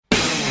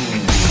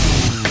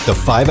The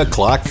 5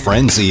 o'clock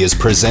frenzy is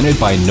presented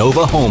by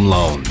Nova Home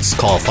Loans.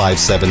 Call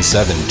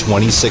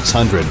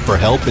 577-2600 for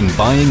help in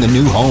buying a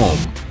new home.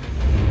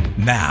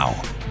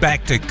 Now,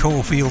 back to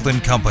Cofield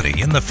and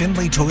Company in the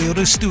Findlay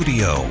Toyota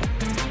studio.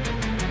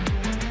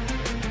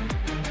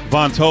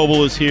 Von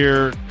Tobel is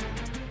here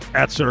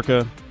at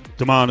Circa.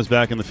 Damon is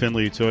back in the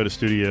Findlay Toyota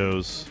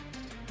studios.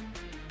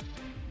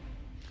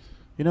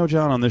 You know,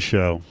 John, on this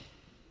show,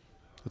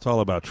 it's all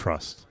about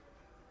trust.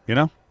 You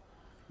know?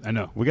 I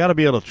know. We got to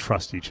be able to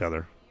trust each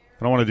other. I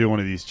don't want to do one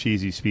of these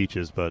cheesy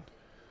speeches, but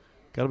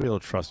got to be able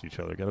to trust each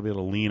other. Got to be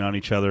able to lean on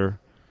each other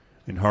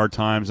in hard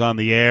times. On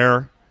the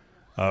air,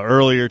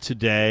 earlier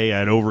today, I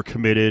had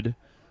overcommitted.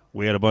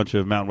 We had a bunch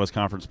of Mountain West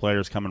Conference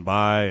players coming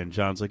by, and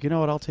John's like, you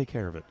know what, I'll take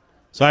care of it.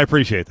 So I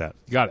appreciate that.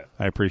 You got it.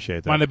 I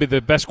appreciate that. Might not be the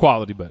best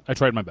quality, but I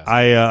tried my best.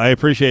 I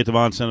appreciate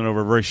Damon sending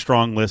over a very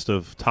strong list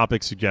of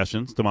topic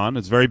suggestions. Damon,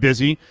 it's very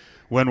busy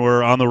when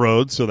we're on the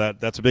road, so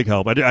that's a big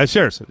help. I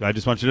seriously, I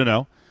just want you to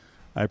know.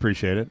 I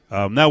appreciate it.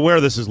 Now, where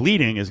this is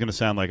leading is going to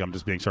sound like I'm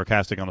just being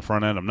sarcastic on the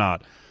front end. I'm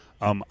not.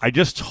 I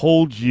just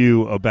told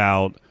you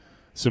about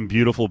some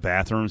beautiful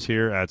bathrooms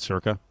here at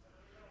Circa,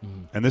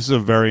 and this is a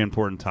very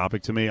important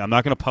topic to me. I'm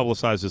not going to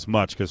publicize this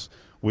much because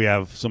we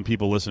have some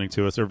people listening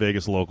to us. They're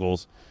Vegas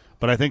locals,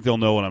 but I think they'll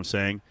know what I'm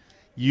saying.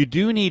 You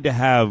do need to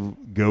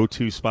have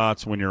go-to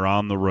spots when you're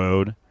on the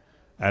road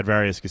at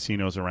various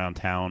casinos around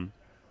town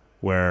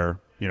where,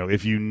 you know,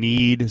 if you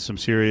need some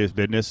serious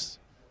business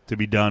to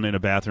be done in a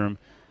bathroom,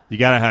 you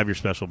got to have your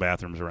special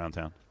bathrooms around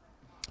town.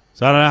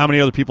 So I don't know how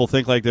many other people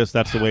think like this.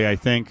 That's the way I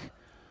think.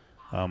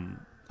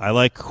 I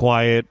like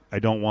quiet. I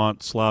don't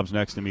want slobs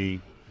next to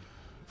me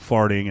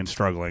farting and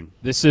struggling.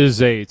 This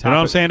is a topic. You know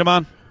what I'm saying,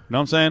 Damon? You know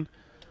what I'm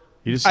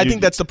saying? I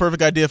think that's the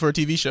perfect idea for a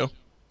TV show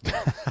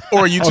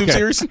or a YouTube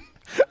series.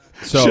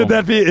 So should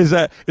that be? Is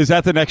that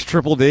the next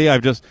Triple D?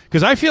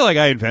 Because I feel like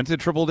I invented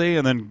Triple D,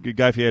 and then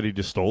Guy Fieri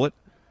just stole it.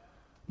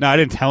 No, I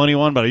didn't tell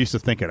anyone, but I used to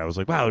think it. I was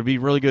like, wow, it'd be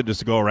really good just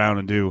to go around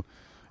and do.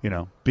 You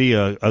know, be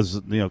a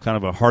kind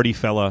of a hearty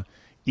fella,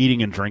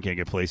 eating and drinking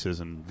at places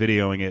and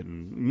videoing it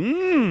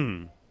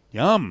and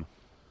yum.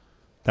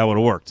 That would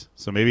have worked.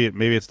 So maybe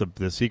it's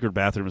the secret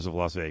bathrooms of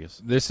Las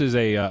Vegas. This is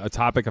a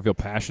topic I feel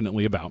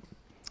passionately about.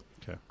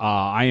 Okay.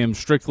 I am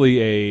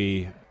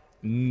strictly a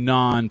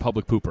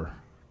non-public pooper.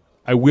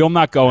 I will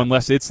not go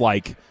unless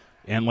I'm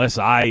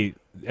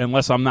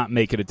not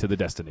making it to the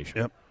destination.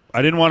 Yep.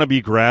 I didn't want to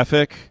be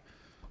graphic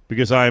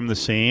because I am the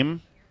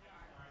same.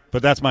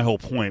 But that's my whole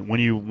point.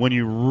 When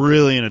you're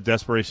really in a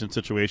desperation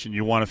situation,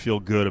 you want to feel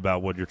good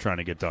about what you're trying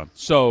to get done.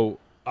 So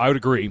I would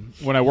agree.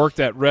 When I worked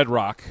at Red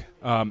Rock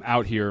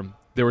out here,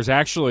 there was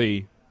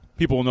actually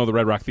people will know the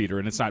Red Rock Theater,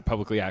 and it's not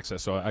publicly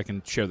accessed, so I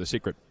can share the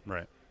secret.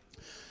 Right.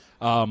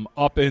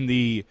 Up in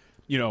the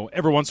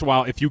every once in a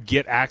while, if you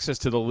get access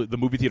to the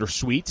movie theater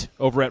suite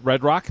over at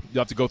Red Rock, you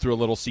have to go through a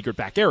little secret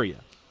back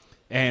area.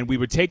 And we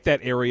would take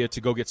that area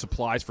to go get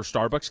supplies for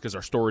Starbucks because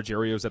our storage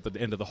area was at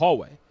the end of the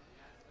hallway.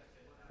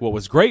 What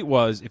was great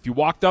was if you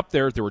walked up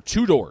there were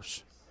two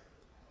doors.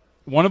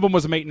 One of them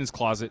was a maintenance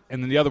closet,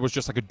 and then the other was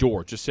just like a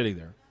door just sitting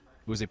there.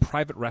 It was a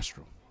private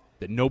restroom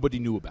that nobody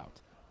knew about.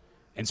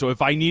 And so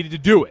if I needed to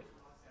do it,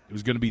 it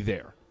was going to be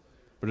there.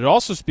 But it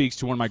also speaks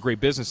to one of my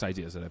great business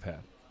ideas that I've had,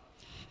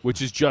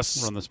 which is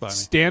just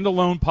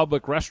standalone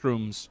public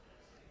restrooms,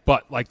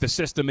 but like the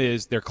system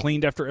is they're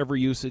cleaned after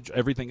every usage,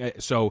 everything.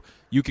 So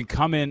you can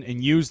come in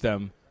and use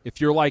them if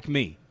you're like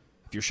me.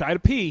 If you're shy to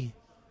pee,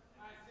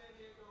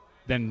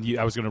 then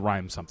I was going to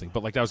rhyme something,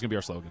 but like that was going to be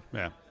our slogan.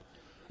 Yeah.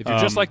 If you're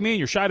just like me and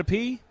you're shy to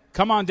pee,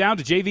 come on down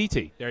to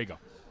JVT. There you go.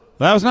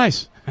 That was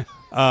nice.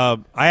 I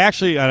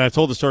actually, and I've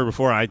told the story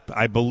before,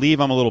 I believe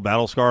I'm a little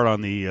battle scarred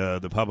on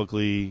the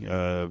publicly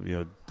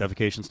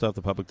defecation stuff,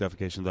 the public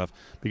defecation stuff,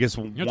 because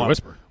you have to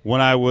whisper.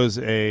 When I was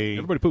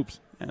everybody poops.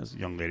 Yeah, there's a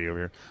young lady over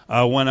here.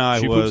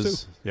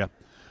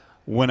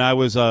 When I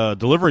was a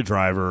delivery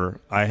driver,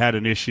 I had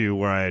an issue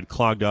where I had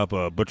clogged up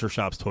a butcher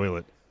shop's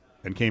toilet,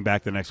 and came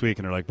back the next week,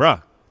 and they're like, "Bruh,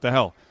 what the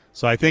hell?"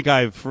 So I think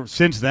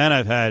since then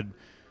I've had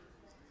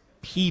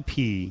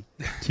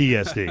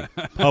PPTSD,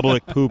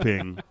 public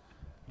pooping.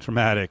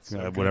 Traumatic,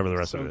 whatever the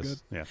rest of it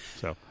is. Good. Yeah.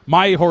 So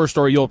my horror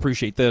story, you'll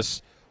appreciate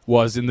this,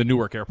 was in the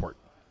Newark airport.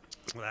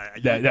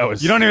 That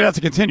was. You don't even have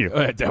to continue.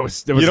 That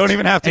was. You don't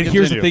even have to. And continue.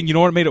 Here's the thing. You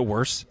know what made it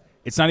worse?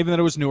 It's not even that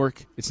it was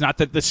Newark. It's not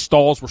that the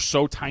stalls were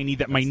so tiny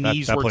that my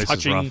knees were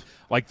touching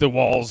like the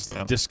walls,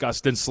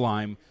 disgust and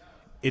slime.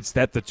 It's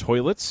that the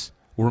toilets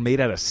were made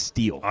out of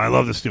steel. I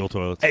love the steel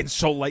toilets. And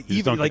so,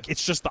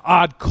 it's just the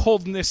odd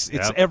coldness.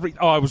 It's it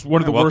was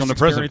one of the worst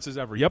experiences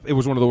ever. Yep, it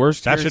was one of the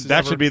worst experiences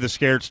That should be the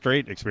scared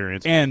straight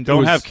experience. And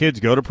don't have kids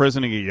go to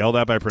prison and get yelled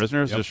at by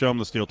prisoners. Just show them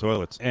the steel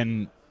toilets.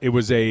 And it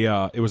was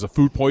a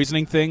food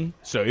poisoning thing.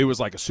 So it was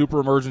like a super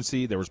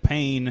emergency. There was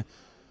pain.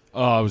 It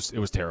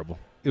was terrible.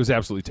 It was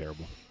absolutely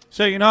terrible.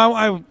 So,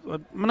 I'm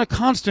in a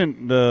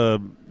constant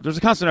there's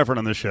a constant effort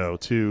on this show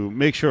to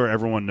make sure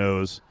everyone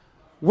knows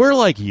we're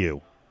like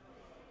you.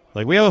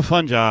 Like, we have a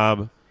fun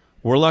job.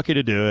 We're lucky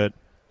to do it.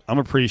 I'm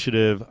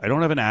appreciative. I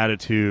don't have an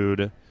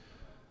attitude.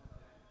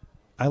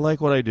 I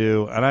like what I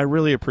do, and I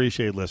really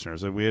appreciate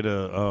listeners. We had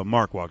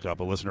Mark walked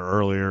up, a listener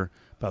earlier,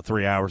 about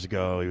 3 hours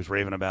ago. He was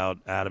raving about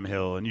Adam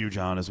Hill and you,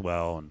 John, as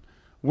well. And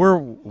we're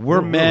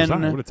men.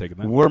 I would have taken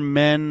that. We're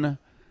men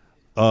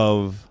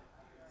of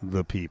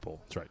the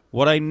people. That's right.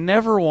 What I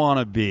never want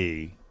to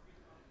be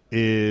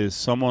is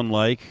someone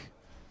like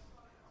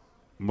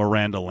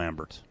Miranda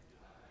Lambert.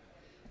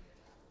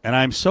 And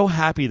I'm so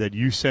happy that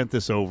you sent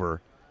this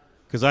over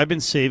because I've been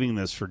saving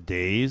this for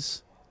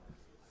days.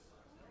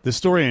 This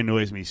story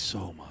annoys me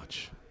so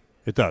much.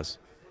 It does. Do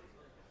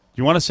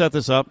you want to set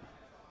this up?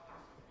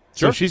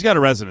 Sure. So she's got a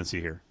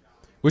residency here.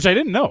 Which I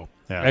didn't know,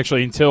 Yeah.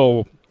 actually,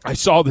 until I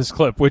saw this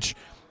clip, which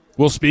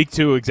will speak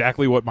to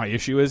exactly what my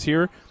issue is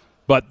here.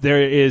 But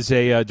there is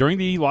during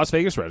the Las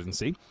Vegas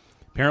residency,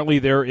 apparently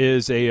there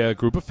is a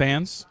group of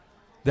fans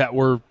that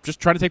were just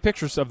trying to take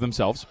pictures of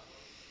themselves.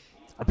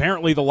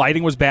 Apparently the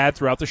lighting was bad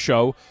throughout the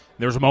show.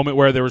 There was a moment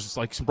where there was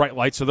like some bright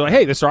lights, so they're like,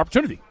 hey, this is our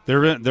opportunity.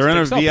 They're in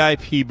a take a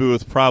VIP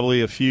booth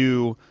probably a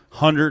few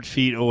 100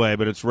 feet away,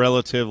 but it's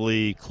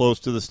relatively close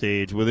to the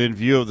stage, within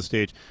view of the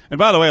stage. And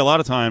by the way, a lot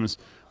of times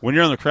when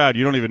you're in the crowd,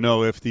 you don't even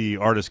know if the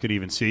artist could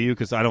even see you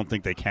because I don't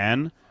think they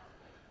can.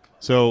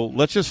 So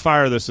let's just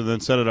fire this and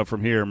then set it up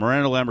from here.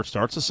 Miranda Lambert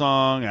starts a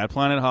song at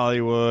Planet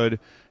Hollywood.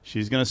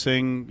 She's going to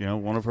sing,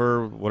 one of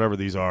her, whatever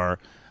these are.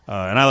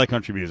 And I like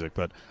country music,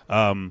 but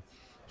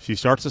she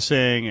starts to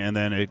sing, and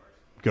then it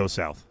goes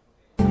south.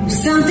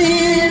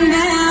 Something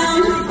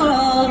bound to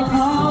fall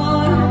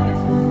apart.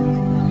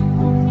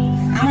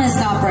 I'm going to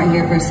stop right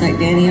here for a sec,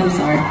 Danny. I'm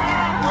sorry.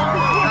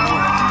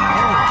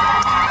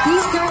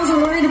 These girls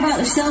are worried about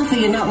their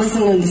selfie and not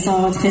listening to the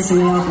song. It's pissing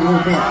me off a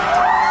little bit.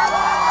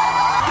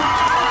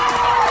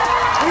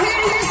 We're here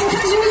to hear some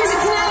country music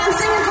tonight. I'm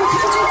singing some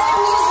country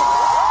music.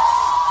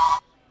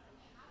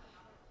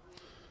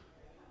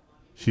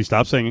 She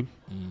stopped singing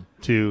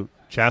to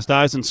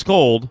chastise and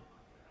scold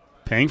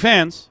paying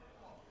fans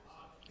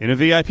in a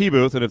VIP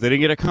booth, and if they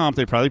didn't get a comp,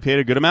 they probably paid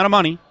a good amount of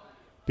money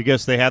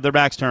because they had their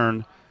backs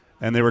turned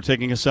and they were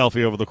taking a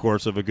selfie over the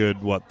course of a good,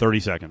 30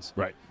 seconds.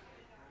 Right.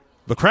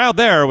 The crowd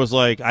there was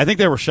like, I think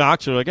they were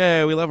shocked. They're like,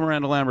 hey, we love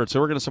Miranda Lambert,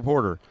 so we're going to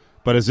support her.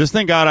 But as this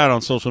thing got out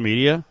on social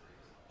media,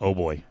 oh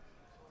boy.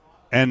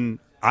 And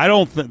I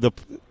don't think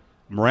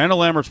Miranda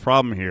Lambert's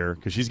problem here,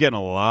 because she's getting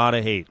a lot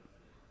of hate,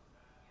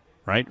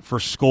 right, for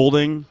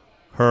scolding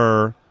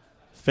her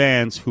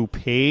fans who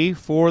pay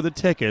for the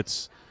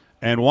tickets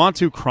and want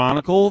to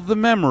chronicle the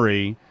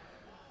memory.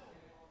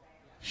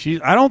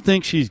 I don't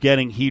think she's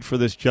getting heat for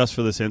this just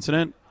for this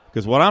incident,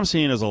 because what I'm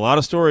seeing is a lot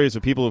of stories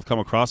of people who've come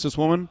across this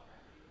woman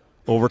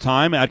over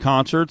time at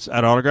concerts,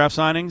 at autograph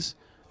signings,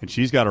 and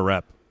she's got a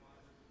rep.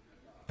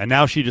 And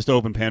now she just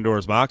opened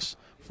Pandora's box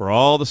for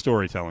all the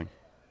storytelling.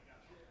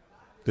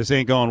 This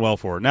ain't going well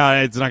for her. Now,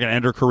 it's not going to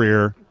end her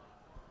career,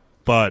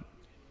 but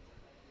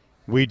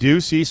we do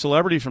see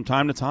celebrities from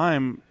time to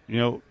time,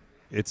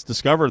 it's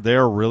discovered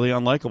they're really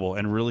unlikable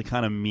and really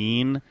kind of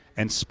mean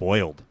and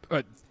spoiled.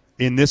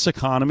 In this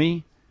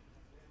economy,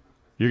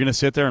 you're going to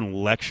sit there and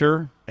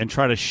lecture and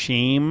try to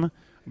shame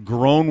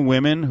grown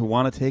women who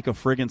want to take a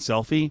friggin'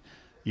 selfie.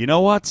 You know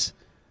what?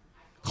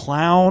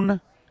 Clown,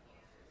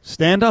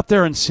 stand up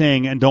there and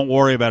sing and don't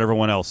worry about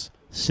everyone else.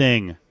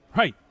 Sing.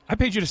 Right. I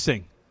paid you to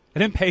sing. I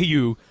didn't pay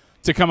you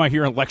to come out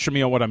here and lecture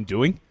me on what I'm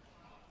doing.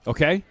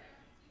 Okay?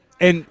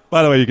 And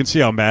by the way, you can see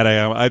how mad I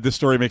am. This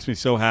story makes me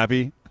so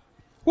happy.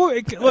 Well,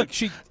 look,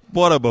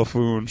 what a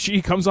buffoon.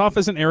 She comes off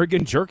as an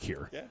arrogant jerk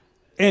here. Yeah.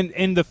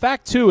 And the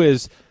fact, too,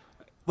 is,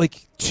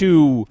 like,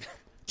 to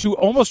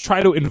almost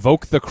try to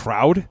invoke the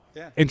crowd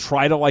and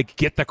try to,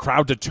 get the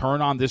crowd to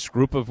turn on this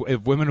group of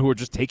women who are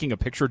just taking a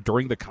picture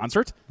during the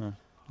concert.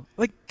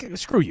 Like,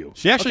 screw you.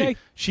 She actually,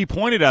 she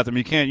pointed at them.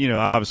 You can't,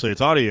 obviously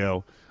it's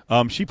audio.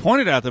 She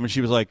pointed at them, and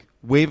she was,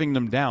 waving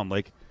them down.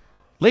 Like,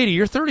 lady,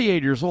 you're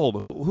 38 years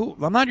old.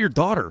 I'm not your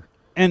daughter.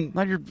 And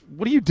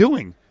what are you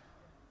doing?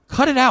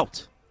 Cut it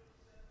out.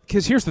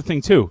 Because here's the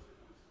thing, too.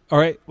 All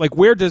right?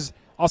 Where does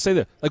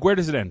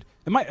it end?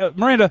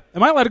 Miranda,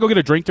 am I allowed to go get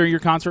a drink during your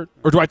concert?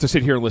 Or do I have to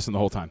sit here and listen the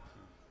whole time?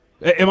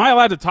 Am I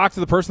allowed to talk to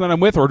the person that I'm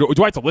with? Or do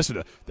I have to listen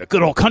to the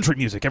good old country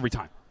music every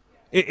time?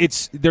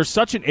 There's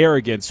such an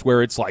arrogance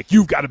where it's like,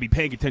 you've got to be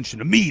paying attention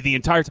to me the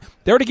entire time.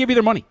 They already gave you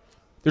their money.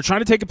 They're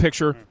trying to take a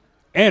picture.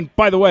 And,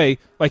 by the way,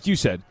 like you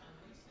said,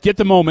 get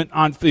the moment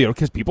on,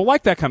 because people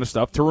like that kind of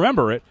stuff, to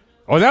remember it.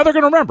 Oh, now they're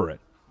going to remember it.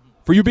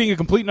 For you being a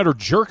complete and utter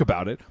jerk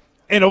about it.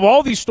 And if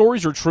all these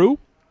stories are true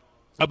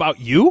about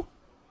you,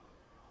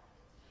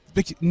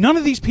 none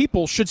of these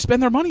people should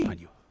spend their money on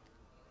you.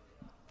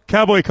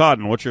 Cowboy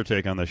Cotton, what's your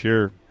take on this?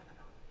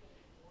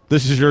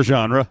 This is your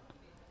genre.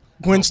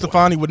 Gwen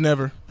Stefani would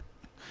never.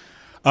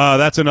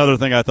 That's another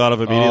thing I thought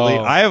of immediately.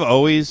 I've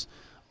always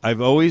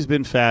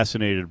been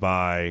fascinated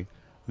by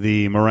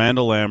the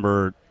Miranda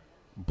Lambert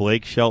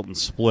Blake Shelton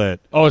split.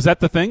 Oh, is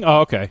that the thing?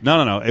 Oh, okay.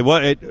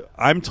 No.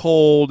 I'm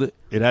told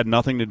it had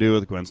nothing to do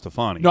with Gwen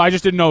Stefani. No, I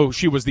just didn't know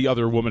she was the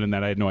other woman in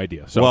that. I had no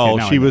idea. So,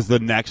 she was the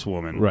next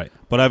woman. Right.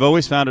 But I've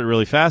always found it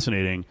really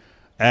fascinating.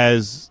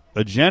 As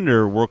a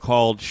gender, we're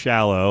called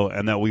shallow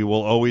and that we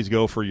will always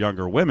go for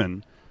younger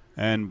women.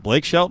 and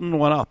Blake Shelton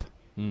went up.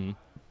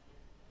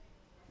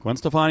 Gwen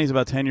Stefani's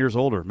about 10 years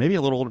older, maybe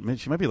a little older.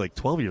 She might be like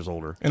 12 years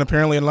older, and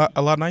apparently a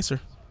lot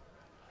nicer.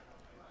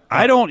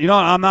 I don't.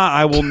 I'm not.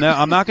 I will.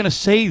 I'm not going to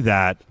say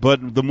that.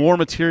 But the more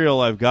material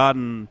I've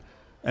gotten,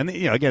 and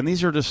again,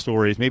 these are just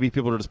stories. Maybe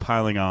people are just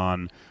piling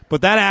on.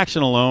 But that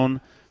action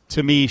alone,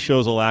 to me,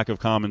 shows a lack of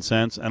common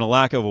sense and a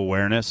lack of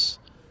awareness.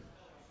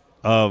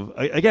 Of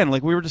again,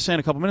 like we were just saying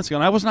a couple minutes ago,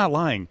 and I was not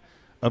lying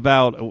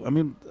about. I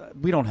mean,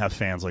 we don't have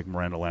fans like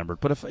Miranda Lambert,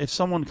 but if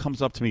someone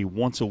comes up to me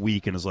once a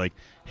week and is like,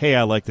 "Hey,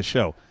 I like the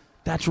show,"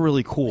 that's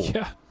really cool.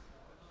 Yeah.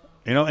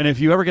 And if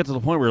you ever get to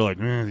the point where you're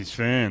like, these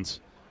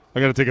fans. I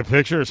got to take a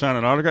picture or sign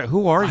an autograph.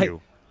 Who are you?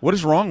 What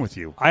is wrong with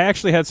you? I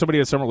actually had somebody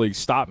at Summer League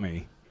stop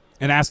me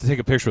and asked to take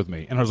a picture with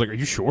me. And I was like, are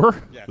you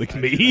sure? Yeah, like,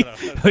 me?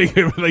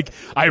 like,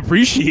 I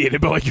appreciate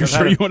it, but, like, you're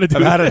sure you want to do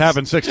this? I've had it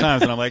happen 6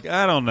 times, and I'm like,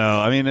 I don't know.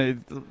 I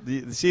mean,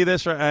 you see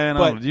this? Right? I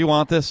don't know. Do you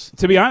want this?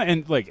 To be honest,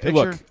 and, like, picture?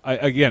 look,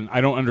 I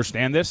don't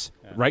understand this,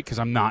 right? Because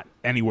I'm not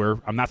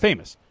anywhere. I'm not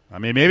famous. I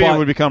mean, maybe it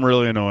would become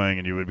really annoying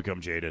and you would become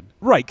jaded.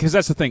 Right, because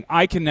that's the thing.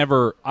 I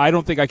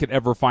don't think I could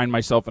ever find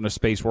myself in a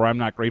space where I'm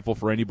not grateful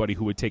for anybody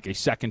who would take a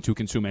second to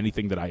consume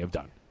anything that I have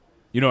done.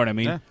 You know what I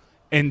mean? Yeah.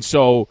 And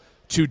so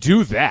to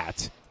do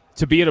that,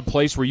 to be at a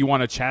place where you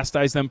want to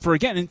chastise them for,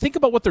 again, and think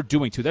about what they're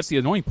doing, too. That's the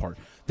annoying part.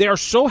 They are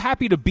so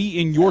happy to be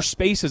in your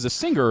space as a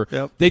singer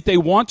that they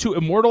want to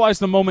immortalize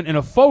the moment in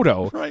a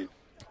photo. Right.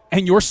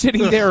 And you're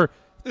sitting there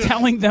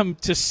telling them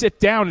to sit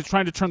down and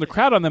trying to turn the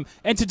crowd on them.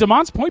 And to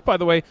Damon's point, by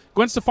the way,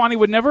 Gwen Stefani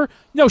would never.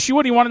 No, she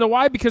wouldn't. You want to know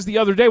why? Because the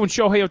other day when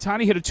Shohei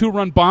Ohtani hit a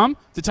 2-run bomb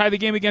to tie the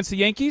game against the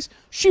Yankees,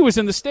 she was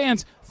in the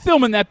stands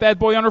filming that bad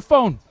boy on her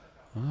phone.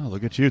 Oh,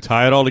 look at you.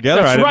 Tie it all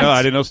together. That's right.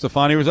 I didn't know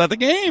Stefani was at the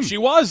game. She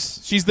was.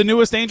 She's the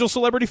newest Angel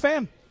celebrity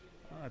fan.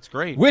 Oh, that's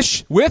great.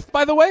 With,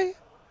 by the way,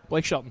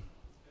 Blake Shelton.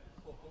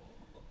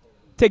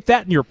 Take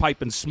that in your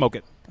pipe and smoke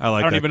it.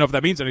 I don't even know if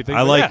that means anything.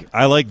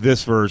 I like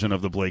this version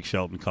of the Blake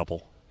Shelton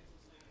couple.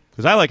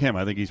 Because I like him.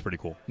 I think he's pretty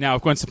cool. Now,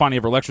 if Gwen Stefani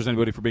ever lectures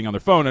anybody for being on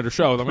their phone at her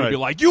show, I'm going to be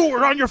like, you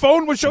were on your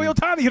phone when Shohei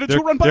Ohtani hit a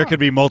 2-run bomb. There could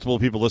be multiple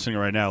people listening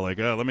right now like,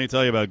 let me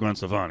tell you about Gwen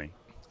Stefani.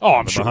 Oh,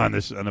 I'm sure.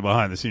 The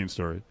behind-the-scenes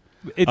story.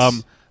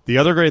 The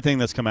other great thing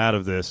that's come out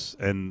of this,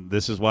 and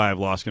this is why I've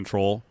lost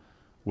control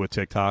with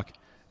TikTok,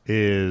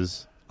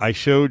 is I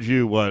showed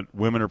you what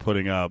women are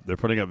putting up. They're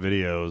putting up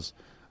videos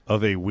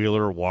of a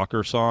Wheeler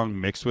Walker song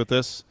mixed with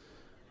this.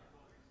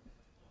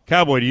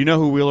 Cowboy, do you know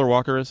who Wheeler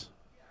Walker is?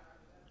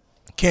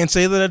 Can't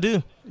say that I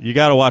do. You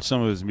got to watch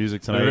some of his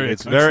music tonight.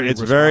 It's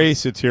very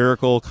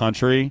satirical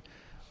country.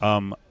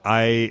 I'm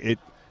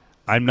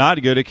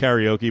not good at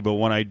karaoke, but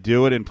when I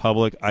do it in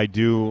public, I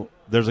do.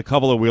 There's a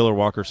couple of Wheeler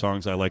Walker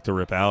songs I like to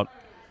rip out,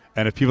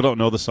 and if people don't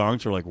know the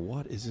songs, they're like,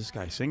 "What is this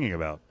guy singing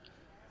about?"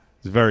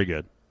 It's very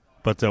good.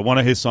 But one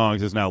of his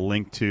songs is now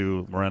linked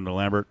to Miranda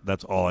Lambert.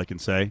 That's all I can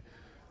say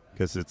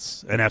because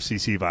it's an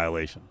FCC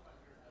violation.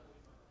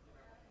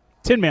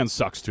 Tin Man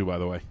sucks too, by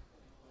the way.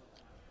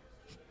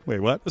 Wait,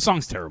 what? The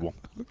song's terrible.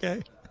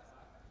 Okay.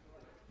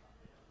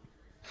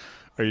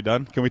 Are you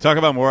done? Can we talk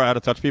about more Out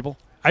of Touch people?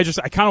 I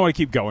kind of want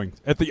to keep going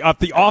at the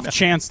off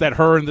chance that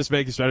her in this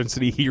Vegas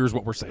City hears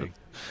what we're saying.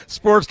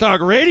 Sports Talk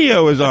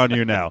Radio is on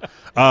you now.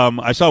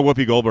 I saw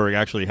Whoopi Goldberg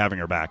actually having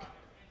her back,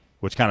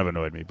 which kind of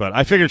annoyed me, but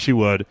I figured she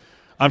would.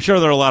 I'm sure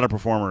there are a lot of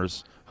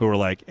performers who are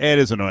like, it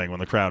is annoying when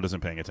the crowd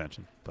isn't paying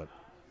attention, but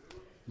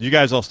you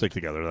guys all stick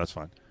together. That's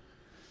fine.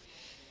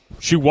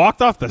 She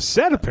walked off the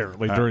set,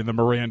 apparently, during the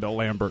Miranda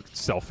Lambert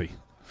selfie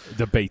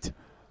debate.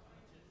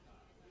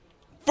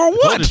 For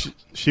what?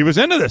 She was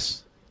into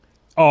this.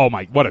 Oh,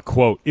 my, what a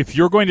quote. If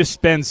you're going to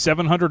spend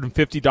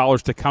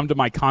 $750 to come to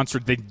my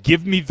concert, then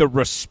give me the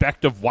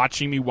respect of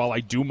watching me while I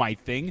do my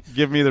thing.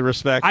 Give me the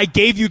respect. I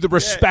gave you the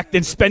respect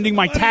in spending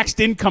my taxed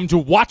income to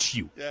watch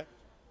you. Yeah.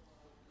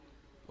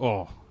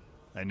 Oh.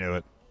 I knew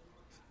it.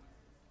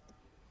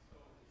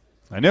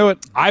 I knew it.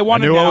 I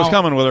knew what was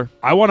coming with her.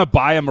 I want to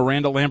buy a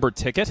Miranda Lambert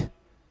ticket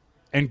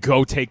and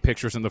go take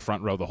pictures in the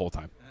front row the whole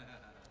time.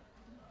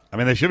 I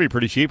mean, they should be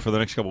pretty cheap for the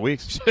next couple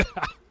weeks.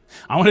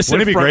 I want to sit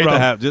Wouldn't it be front great row to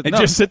have and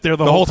just sit there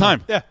the whole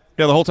time. Yeah,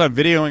 the whole time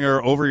videoing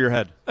her over your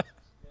head.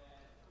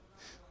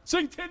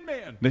 Sing Tin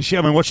Man.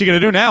 What's she going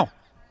to do now?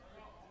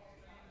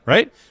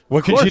 Right?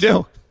 What can she do?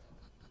 All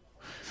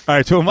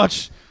right, to a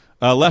much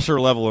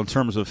lesser level in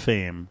terms of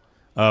fame,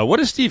 what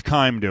is Steve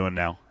Keim doing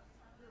now?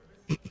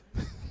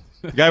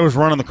 The guy was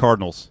running the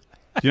Cardinals.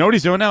 Do you know what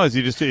he's doing now? Is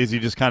he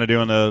just kind of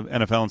doing the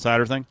NFL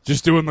Insider thing?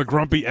 Just doing the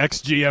grumpy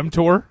ex-GM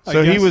tour?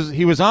 So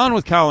he was on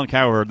with Colin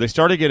Cowherd. They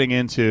started getting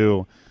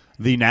into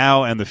the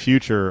now and the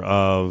future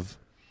of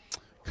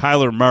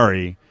Kyler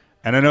Murray.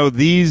 And I know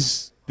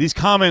these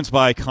comments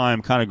by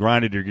Keim kind of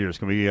grinded your gears.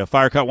 Can we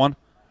fire cut one?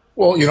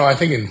 Well, I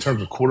think in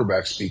terms of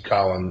quarterback speak,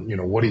 Colin,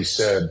 what he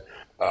said,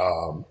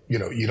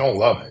 you don't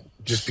love it.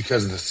 Just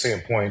because of the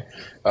standpoint,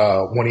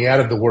 when he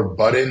added the word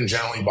 "but" in,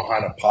 generally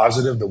behind a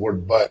positive, the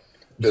word "but"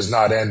 does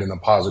not end in a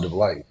positive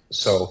light.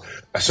 So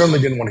I certainly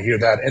didn't want to hear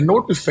that. And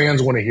nor do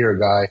fans want to hear a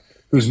guy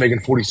who's making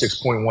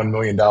 $46.1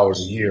 million a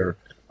year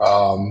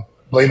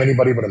blame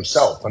anybody but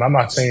himself. And I'm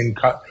not saying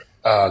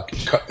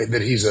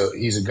that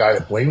he's a guy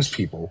that blames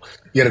people.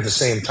 Yet at the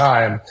same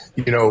time,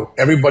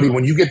 everybody,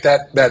 when you get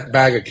that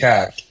bag of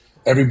cash,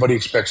 everybody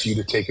expects you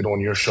to take it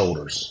on your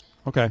shoulders.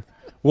 Okay.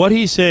 What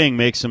he's saying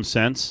makes some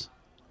sense.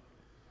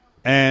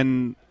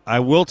 And I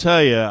will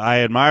tell you, I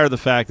admire the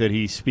fact that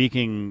he's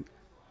speaking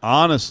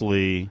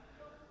honestly.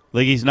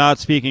 Like, he's not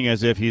speaking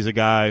as if he's a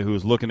guy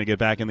who's looking to get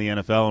back in the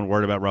NFL and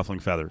worried about ruffling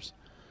feathers.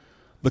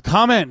 The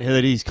comment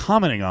that he's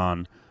commenting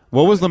on,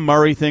 what was the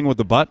Murray thing with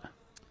the butt?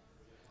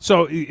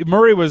 So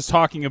Murray was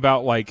talking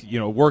about,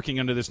 working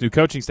under this new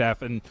coaching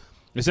staff, and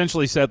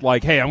essentially said,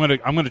 hey, I'm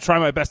gonna try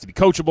my best to be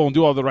coachable and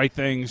do all the right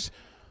things,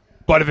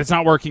 but if it's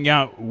not working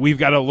out, we've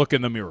got to look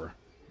in the mirror.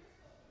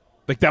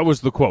 That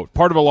was the quote,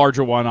 part of a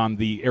larger one on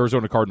the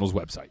Arizona Cardinals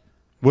website.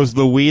 Was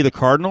the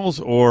Cardinals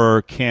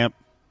or Camp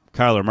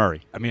Kyler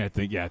Murray? I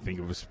think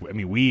it was.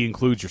 We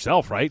includes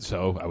yourself, right?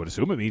 So I would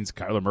assume it means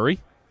Kyler Murray.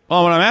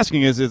 Well, what I'm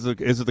asking is it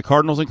the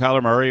Cardinals and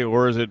Kyler Murray,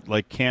 or is it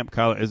like Camp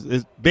Kyler? Is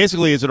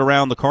it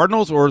around the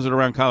Cardinals, or is it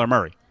around Kyler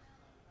Murray?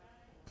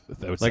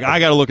 I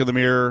got to look in the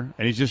mirror,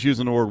 and he's just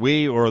using the word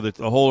 "we," or the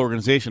whole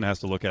organization has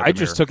to look at. I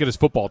just took it as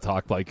football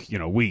talk,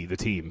 we, the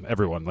team,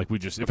 everyone, if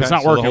it's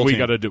not so working, we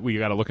got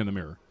to look in the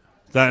mirror.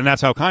 And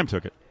that's how Keim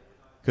took it,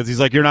 because he's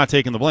like, you're not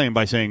taking the blame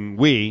by saying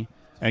 "we"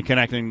 and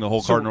connecting the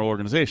whole Cardinal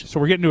organization.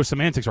 So we're getting to a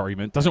semantics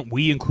argument. Doesn't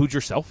 "we" include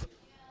yourself?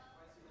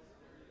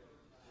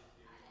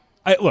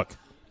 I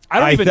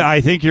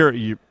think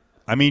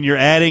you're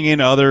adding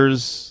in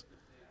others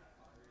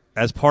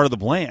as part of the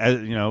blame.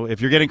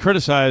 If you're getting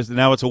criticized,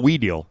 now it's a "we"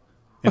 deal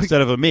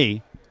instead of a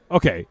 "me."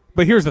 Okay,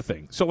 but here's the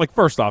thing. So,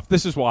 first off,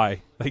 this is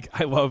why,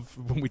 I love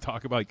when we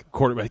talk about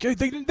quarterback. Hey,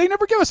 they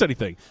never give us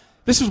anything.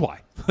 This is why.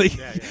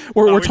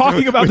 We're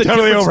talking about the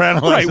totally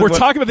difference. Right, we're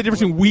talking about the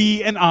difference between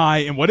 "we" and "I"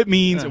 and what it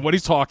means and what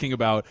he's talking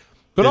about.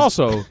 But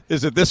also,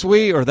 is it this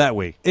 "we" or that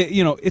 "we"?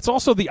 It's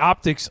also the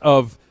optics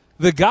of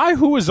the guy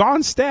who was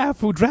on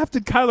staff, who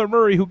drafted Kyler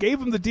Murray, who gave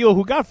him the deal,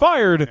 who got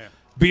fired,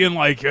 being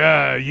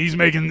he's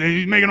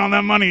making all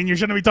that money, and you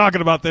shouldn't be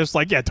talking about this.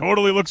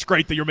 Totally looks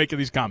great that you're making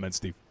these comments,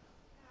 Steve.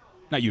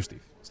 Not you,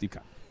 Steve. Steve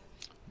Keim.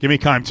 Give me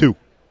Keim, too.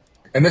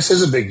 And this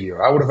is a big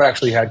year. I would have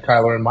actually had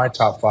Kyler in my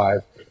top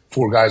 5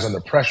 for guys under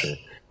pressure,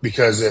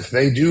 because if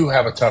they do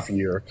have a tough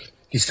year,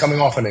 he's coming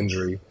off an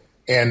injury.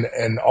 And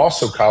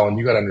also, Colin,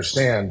 you got to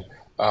understand,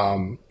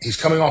 he's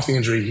coming off the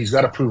injury. He's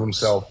got to prove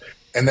himself.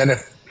 And then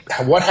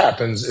what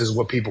happens is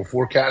what people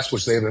forecast,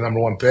 which they have the number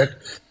 1 pick,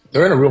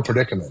 they're in a real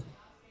predicament.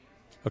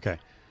 Okay.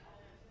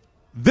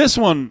 This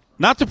one,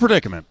 not the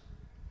predicament,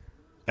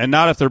 and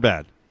not if they're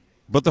bad,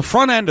 but the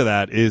front end of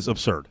that is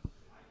absurd.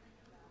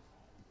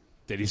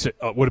 Did he say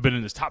would have been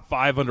in his top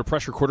 5 under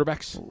pressure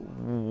quarterbacks?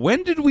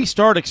 When did we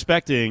start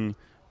expecting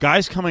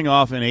guys coming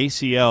off an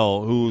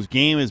ACL whose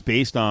game is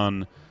based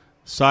on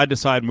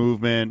side-to-side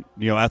movement,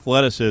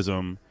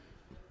 athleticism?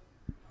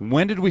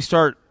 When did we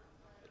start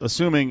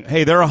assuming,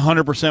 hey, they're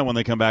 100% when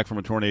they come back from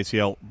a torn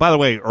ACL? By the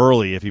way,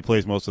 early if he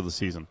plays most of the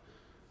season.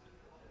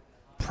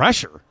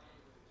 Pressure.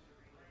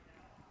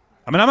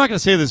 I'm not going to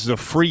say this is a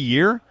free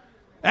year.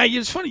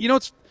 It's funny,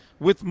 it's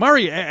with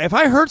Murray. If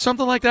I heard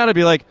something like that, I'd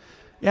be like,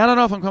 yeah, I don't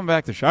know if I'm coming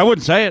back this year. I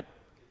wouldn't say it.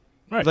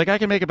 Right. I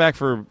can make it back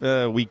for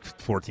week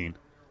 14.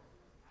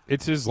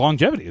 It's his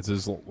longevity. It's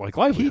his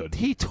livelihood.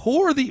 He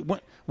tore the.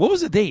 What was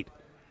the date?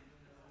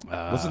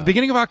 Was it the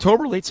beginning of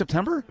October, late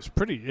September? It's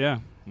pretty. Yeah.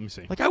 Let me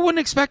see. I wouldn't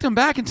expect him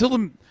back until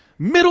the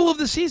middle of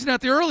the season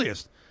at the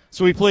earliest.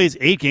 So he plays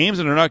 8 games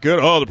and they're not good.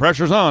 Oh, the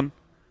pressure's on.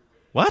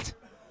 What?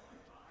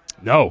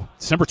 No,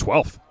 December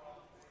 12th.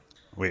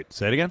 Wait,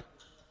 say it again?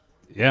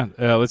 Yeah.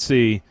 Let's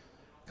see.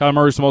 Kyler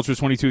Murray's tumultuous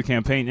 22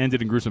 campaign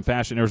ended in gruesome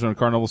fashion. Arizona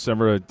Cardinals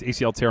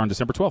ACL tear on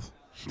December 12th.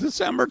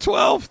 December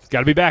 12th. Got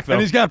to be back, though.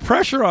 And he's got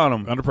pressure on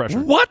him. Under pressure.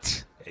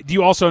 What? Do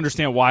you also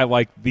understand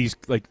why, these,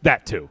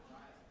 that, too?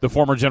 The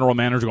former general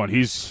manager going,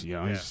 he's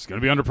going to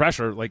be under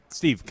pressure.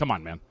 Steve, come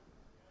on, man.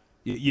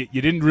 You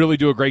didn't really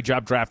do a great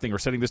job drafting or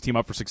setting this team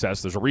up for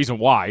success. There's a reason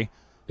why.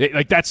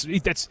 That's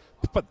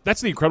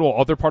the incredible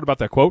other part about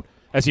that quote.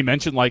 As he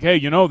mentioned, hey,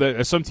 that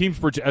as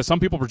some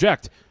people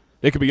project,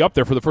 they could be up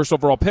there for the first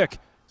overall pick.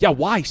 Yeah,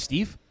 why,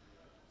 Steve?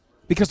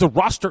 Because the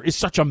roster is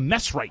such a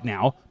mess right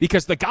now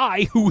because the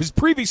guy who was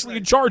previously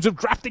in charge of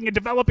drafting and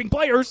developing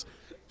players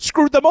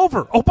screwed them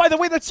over. Oh, by the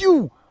way, that's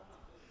you.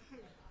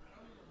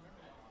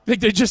 They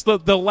just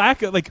the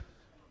lack of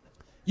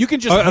you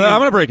can just. I'm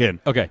going to break in.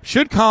 Okay.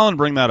 Should Colin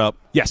bring that up?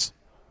 Yes.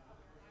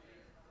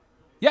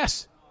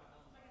 Yes.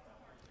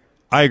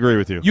 I agree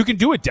with you. You can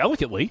do it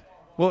delicately.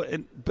 Well,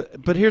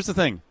 but here's the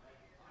thing.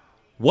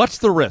 What's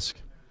the risk?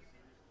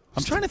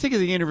 I'm trying to think of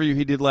the interview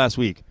he did last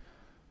week.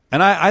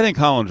 And I think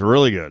Colin's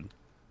really good.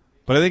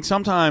 But I think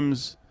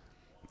sometimes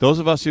those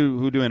of us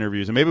who do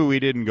interviews, and maybe we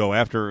didn't go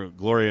after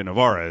Gloria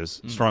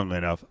Nevarez strongly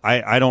enough,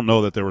 I don't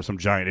know that there were some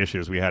giant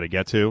issues we had to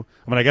get to.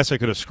 I guess I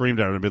could have screamed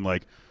at him and been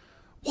like,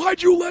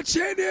 why'd you let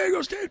San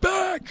Diego State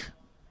back?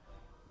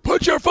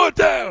 Put your foot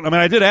down.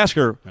 I did ask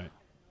her,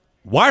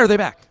 why are they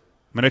back?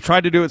 I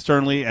tried to do it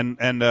sternly, and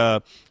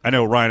I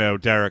know Rhino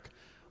Derek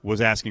was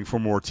asking for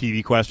more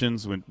TV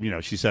questions when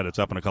she said it's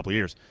up in a couple of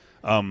years.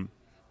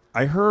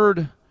 I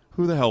heard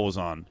who the hell was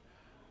on.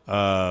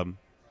 Now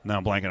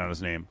I'm blanking on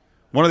his name.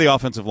 One of the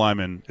offensive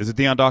linemen. Is it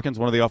Deion Dawkins?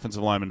 One of the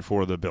offensive linemen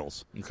for the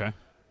Bills. Okay.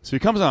 So he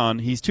comes on.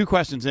 He's 2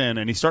 questions in,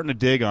 and he's starting to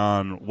dig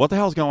on what the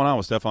hell's going on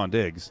with Stephon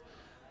Diggs.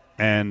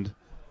 And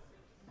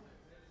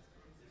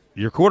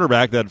your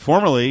quarterback that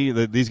formerly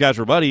these guys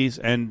were buddies,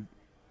 and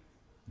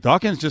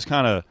Dawkins just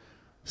kind of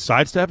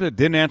sidestepped it,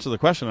 didn't answer the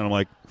question. And I'm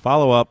like,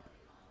 follow up.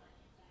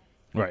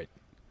 Right.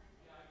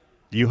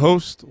 You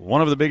host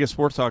one of the biggest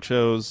sports talk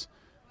shows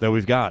that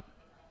we've got.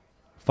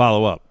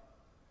 Follow up.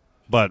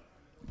 But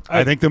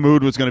I think the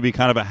mood was going to be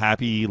kind of a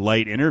happy,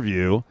 light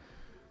interview,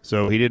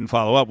 so he didn't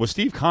follow up. With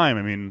Steve Keim,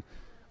 I mean,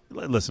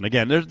 listen,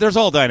 again, there's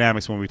all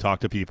dynamics when we talk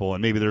to people,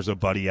 and maybe there's a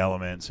buddy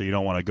element, so you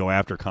don't want to go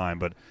after Keim.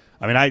 But,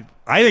 I mean,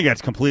 I think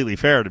that's completely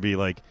fair to be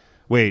like,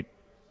 wait,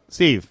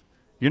 Steve,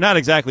 you're not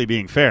exactly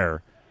being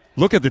fair.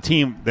 Look at the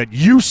team that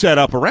you set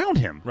up around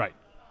him. Right.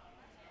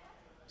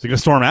 Is he going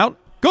to storm out?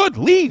 Good,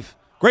 leave.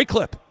 Great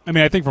clip. I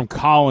mean, I think from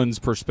Colin's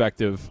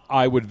perspective,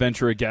 I would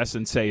venture a guess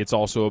and say it's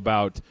also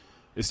about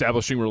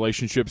establishing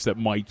relationships that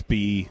might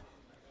be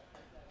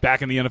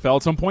back in the NFL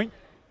at some point.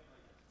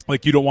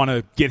 Like, you don't want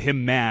to get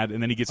him mad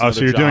and then he gets another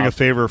so you're job. doing a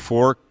favor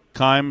for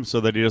Keim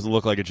so that he doesn't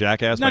look like a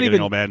jackass by getting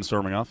all mad and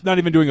storming off? Not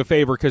even doing a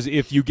favor, because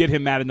if you get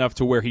him mad enough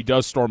to where he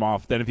does storm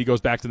off, then if he goes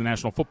back to the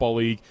National Football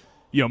League,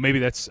 maybe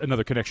that's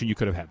another connection you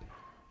could have had.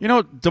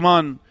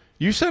 Damon,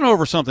 you sent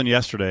over something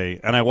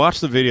yesterday, and I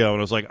watched the video, and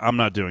I was like, I'm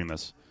not doing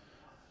this.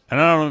 And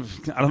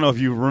I don't know if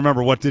you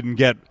remember what didn't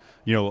get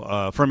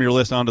from your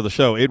list onto the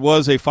show. It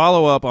was a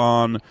follow-up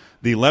on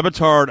the Le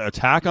Batard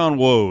attack on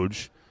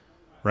Woj,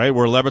 right,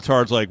 where Le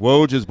Batard's like,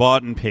 Woj is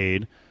bought and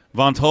paid.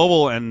 Von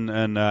Tobel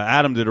and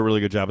Adam did a really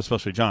good job,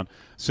 especially John,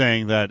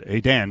 saying that,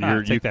 hey, Dan,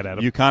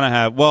 you kind of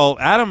have – well,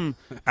 Adam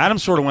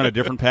sort of went a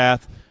different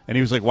path, and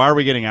he was like, why are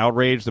we getting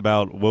outraged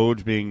about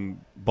Woj being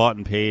bought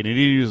and paid? And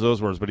he didn't use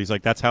those words, but he's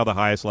like, that's how the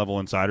highest level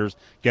insiders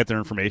get their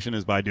information,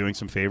 is by doing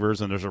some favors,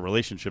 and there's a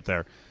relationship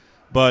there.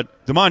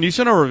 But, Damon, you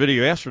sent over a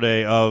video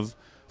yesterday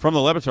from the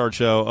Le Batard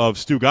show of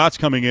Stu Gatz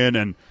coming in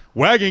and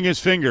wagging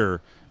his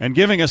finger and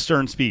giving a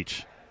stern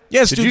speech.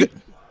 Yes, did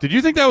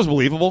you think that was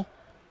believable?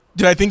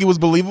 Did I think it was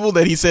believable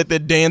that he said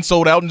that Dan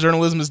sold out and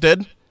journalism is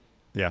dead?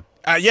 Yeah.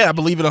 Yeah, I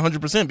believe it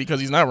 100% because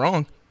he's not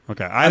wrong.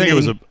 Okay, I think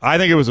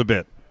it was a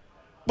bit.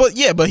 But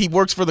he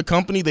works for the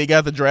company. They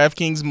got the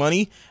DraftKings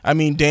money. I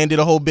mean, Dan did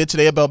a whole bit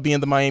today about being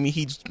the Miami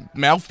Heat's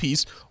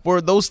mouthpiece,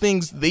 where those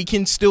things, they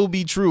can still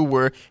be true,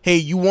 where, hey,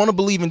 you want to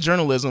believe in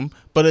journalism,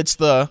 but it's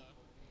the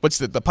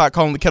pot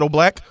calling the kettle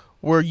black,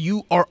 where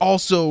you are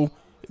also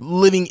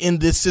living in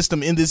this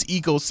system, in this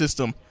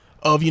ecosystem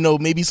of,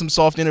 maybe some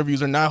soft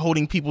interviews or not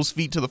holding people's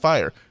feet to the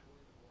fire.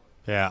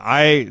 Yeah,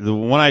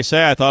 when I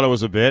say I thought it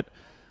was a bit,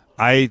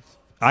 I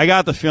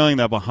got the feeling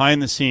that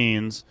behind the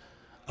scenes,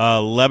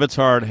 Le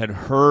Batard had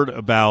heard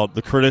about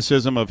the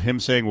criticism of him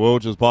saying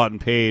Woj was bought and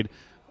paid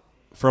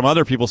from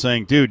other people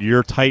saying, dude,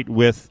 you're tight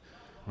with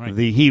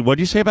the Heat. What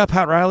did you say about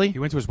Pat Riley? He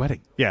went to his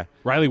wedding. Yeah.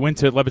 Riley went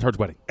to Le Batard's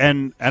wedding.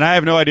 And I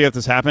have no idea if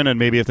this happened, and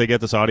maybe if they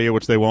get this audio,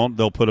 which they won't,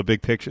 they'll put a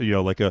big picture,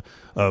 like a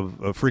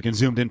freaking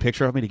zoomed-in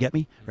picture of me to get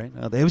me, right?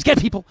 They always get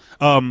people.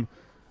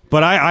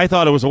 But I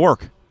thought it was a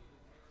work.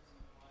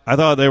 I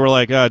thought they were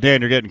like,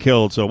 Dan, you're getting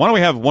killed, so why don't we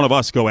have one of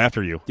us go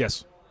after you?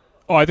 Yes.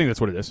 Oh, I think that's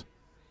what it is.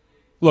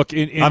 Look,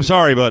 I'm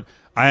sorry, but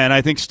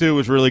I think Stu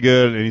is really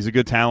good, and he's a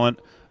good talent,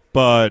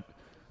 but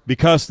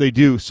because they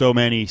do so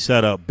many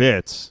setup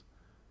bits,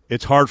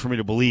 it's hard for me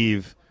to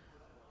believe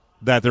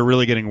that they're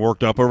really getting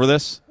worked up over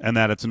this and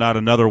that it's not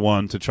another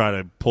one to try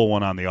to pull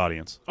one on the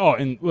audience. Oh,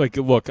 and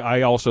look,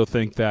 I also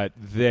think that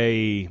how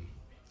do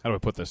I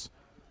put this?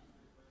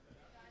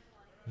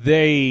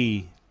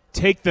 They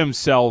take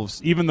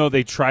themselves, even though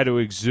they try to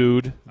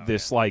exude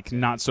this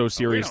not so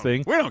serious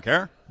thing. We don't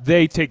care.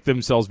 They take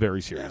themselves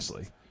very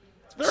seriously.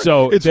 Yes.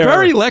 It's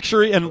very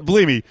lectury, and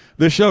believe me,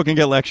 this show can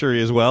get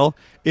lectury as well.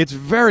 It's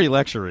very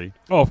lectury.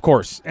 Oh, of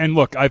course. And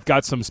look, I've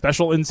got some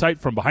special insight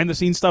from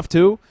behind-the-scenes stuff,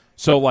 too.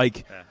 So,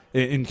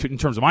 in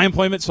terms of my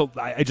employment, so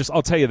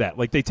I'll tell you that.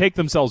 They take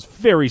themselves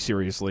very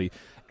seriously,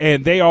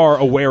 and they are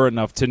aware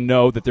enough to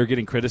know that they're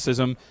getting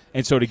criticism.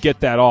 And so to get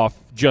that off,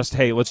 just,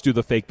 hey, let's do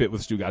the fake bit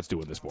with Stu Gatz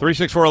doing this.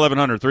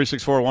 364-1100,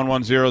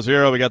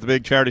 364-1100. We got the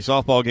big charity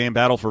softball game,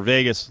 Battle for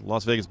Vegas,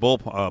 Las Vegas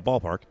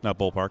Ballpark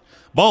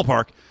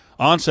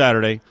on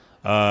Saturday.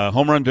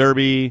 Home Run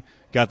Derby,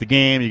 got the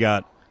game. You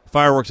got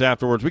fireworks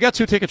afterwards. We got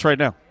 2 tickets right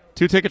now.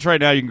 You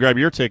can grab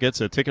your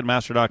tickets at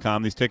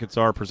Ticketmaster.com. These tickets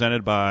are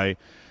presented by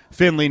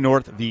Findlay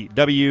North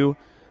VW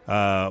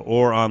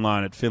or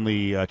online at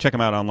Findlay. Check them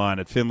out online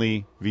at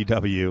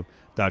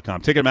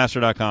FindlayVW.com.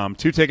 Ticketmaster.com.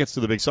 2 tickets to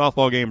the big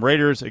softball game,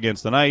 Raiders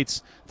against the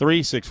Knights.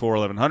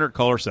 364-1100,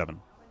 caller 7.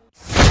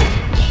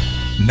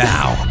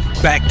 Now,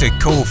 back to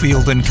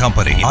Cofield and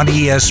Company on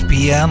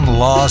ESPN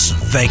Las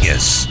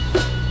Vegas.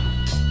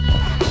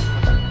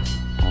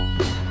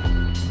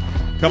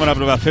 Coming up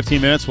in about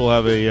 15 minutes, we'll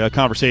have a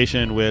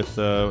conversation with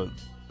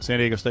San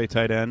Diego State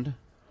tight end,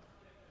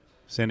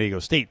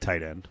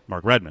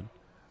 Mark Redman,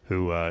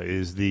 who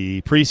is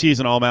the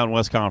preseason All-Mountain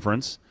West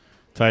Conference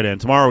tight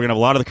end. Tomorrow we're going to have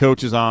a lot of the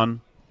coaches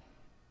on.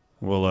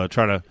 We'll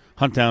try to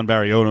hunt down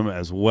Barry Odom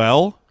as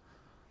well.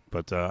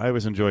 But I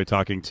always enjoy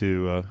talking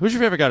to who's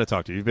your favorite guy to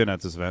talk to? You've been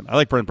at this event. I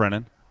like Brent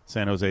Brennan,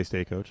 San Jose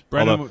State coach.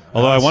 Although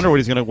I wonder what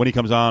he's going to when he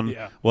comes on.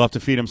 Yeah. We'll have to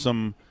feed him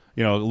some,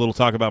 a little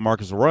talk about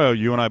Marcus Arroyo.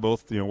 You and I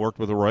both, worked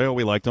with Arroyo.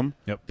 We liked him.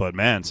 Yep. But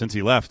man, since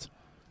he left,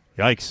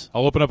 yikes.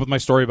 I'll open up with my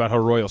story about how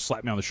Arroyo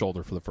slapped me on the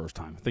shoulder for the first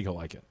time. I think he'll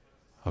like it.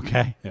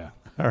 Okay. Yeah.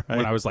 All right.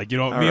 When I was like, me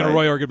and right.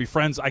 Arroyo are going to be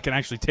friends. I can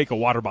actually take a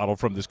water bottle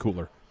from this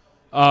cooler.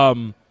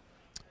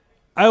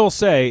 I will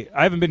say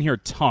I haven't been here a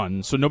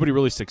ton, so nobody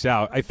really sticks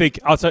out. I think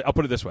I'll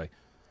put it this way: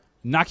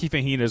 Naki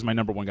Fahina is my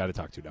number one guy to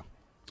talk to now.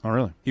 Oh,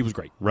 really? He was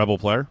great. Rebel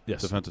player?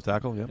 Yes. Defensive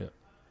tackle? Yep. Yeah.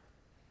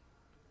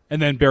 And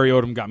then Barry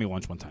Odom got me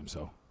lunch one time,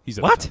 so he's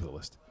at What? the top of the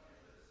list.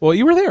 Well,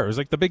 you were there. It was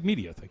like the big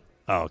media thing.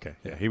 Oh, okay.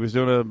 Yeah, he was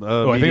doing a I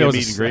think media that was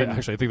meet and greet.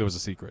 Actually, I think that was a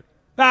secret.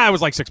 It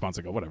was like 6 months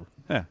ago. Whatever.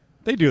 Yeah,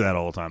 they do that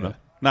all the time, Yeah. though.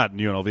 Not in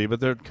UNLV,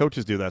 but their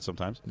coaches do that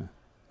sometimes. Yeah.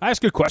 I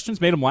asked good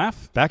questions, made him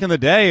laugh. Back in the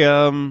day,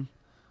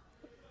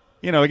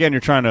 again, you're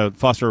trying to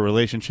foster a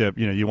relationship.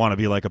 You want to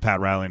be like a Pat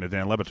Riley and a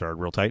Dan Lebitard,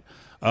 real tight.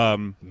 Me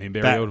and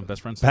Barry Odom,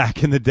 best friends.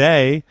 Back in the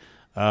day,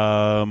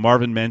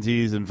 Marvin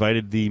Menzies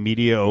invited the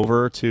media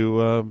over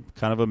to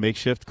kind of a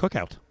makeshift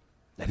cookout.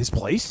 At his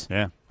place?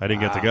 Yeah, I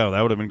didn't get to go.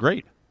 That would have been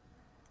great.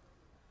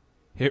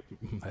 Here,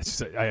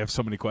 I have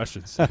so many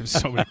questions. I have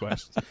so many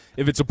questions.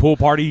 If it's a pool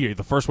party, you're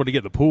the first one to get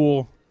in the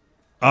pool.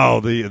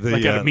 Oh, the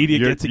Like at a media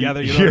get together.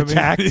 You know you're what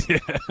I mean?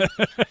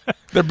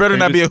 attacked. There better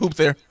not be a hoop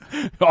there.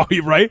 Oh,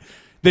 you're right.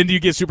 Then do you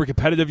get super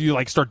competitive? You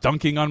like start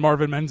dunking on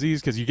Marvin Menzies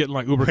because you're getting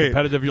like uber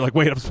competitive. You're like,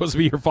 wait, I'm supposed to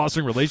be here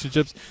fostering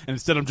relationships, and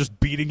instead I'm just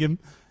beating him.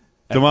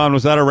 Damon,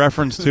 was that a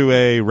reference to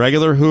a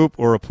regular hoop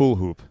or a pool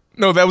hoop?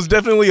 No, that was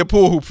definitely a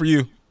pool hoop for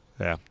you.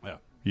 Yeah. Yeah.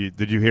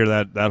 Did you hear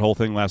that whole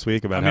thing last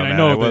week about how I mad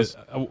know I was?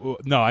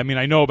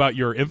 I know about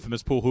your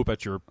infamous pool hoop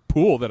at your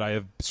pool that I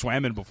have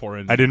swam in before.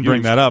 And I didn't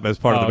bring that up as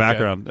part of the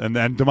background.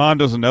 And Damon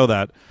doesn't know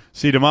that.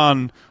 See,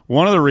 Damon,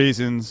 one of the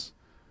reasons,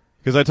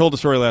 because I told the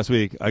story last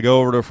week, I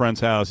go over to a friend's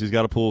house. He's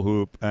got a pool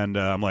hoop, and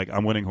I'm like,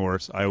 I'm winning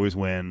horse. I always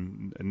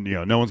win. And,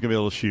 no one's going to be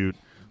able to shoot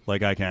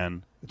like I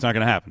can. It's not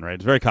going to happen, right?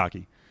 It's very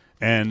cocky.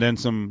 And then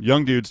some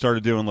young dude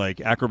started doing, like,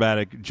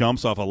 acrobatic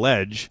jumps off a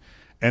ledge,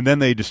 and then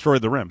they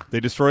destroyed the rim.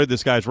 They destroyed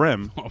this guy's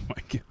rim. Oh,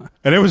 my God.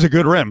 And it was a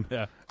good rim.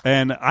 Yeah.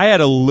 And I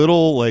had a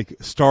little, like,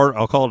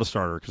 I'll call it a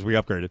starter because we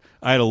upgraded.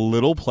 I had a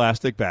little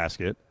plastic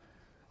basket,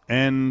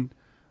 and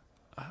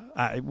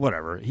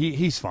whatever.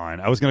 He's fine.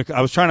 I was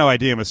trying to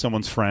ID him as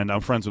someone's friend.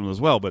 I'm friends with him as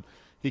well, but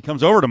he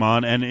comes over to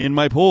Mon, and in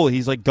my pool,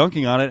 he's, like,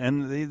 dunking on it,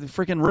 and he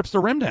freaking rips the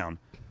rim down.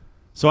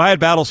 So I had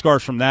battle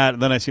scars from that,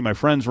 and then I see my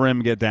friend's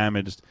rim get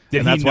damaged.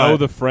 Did he know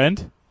the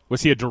friend?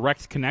 Was he a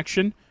direct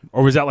connection?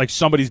 Or was that like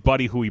somebody's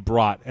buddy who he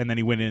brought, and then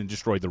he went in and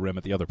destroyed the rim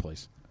at the other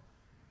place?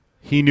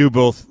 He knew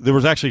both. There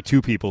was actually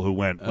two people who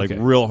went like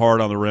real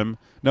hard on the rim.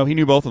 No, he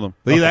knew both of them.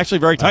 He's actually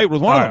very tight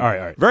with one of them. All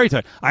right. Very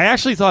tight. I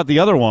actually thought the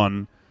other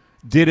one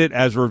did it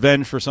as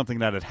revenge for something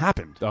that had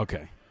happened.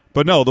 Okay.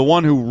 But no, the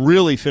one who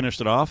really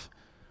finished it off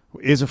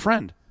is a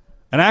friend.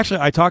 And actually,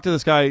 I talked to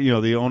this guy,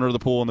 the owner of the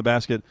pool and the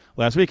basket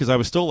last week, because I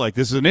was still like,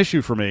 this is an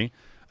issue for me.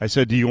 I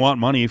said, do you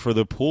want money for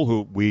the pool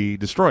hoop we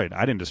destroyed?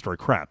 I didn't destroy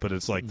crap, but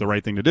it's like the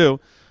right thing to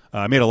do.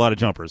 I made a lot of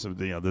jumpers.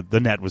 The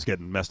net was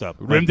getting messed up.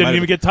 Rim didn't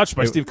even get touched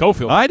by Steve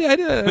Cofield. I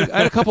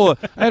had a couple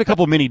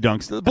of mini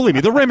dunks. Believe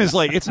me, the rim is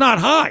like, it's not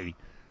high.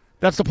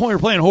 That's the point. We're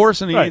playing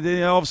horse, and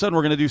all of a sudden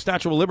we're going to do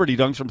Statue of Liberty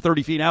dunks from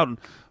 30 feet out and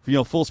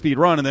full speed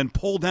run, and then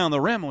pull down the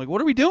rim. I'm like,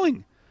 what are we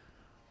doing?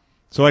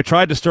 So I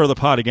tried to stir the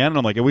pot again, and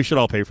I'm like, we should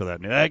all pay for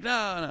that. And he's like,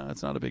 no,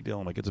 it's not a big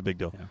deal. I'm like, it's a big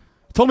deal. Yeah.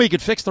 He told me he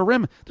could fix the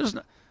rim.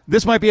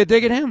 This might be a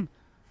dig at him.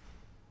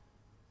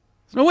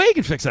 There's no way he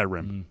can fix that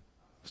rim.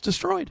 It's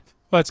destroyed.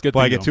 Well, that's good.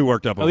 Well, I get too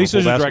worked up at least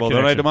on there's basketball,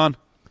 a direct don't I,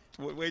 connection.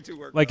 Damon? Way too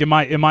worked like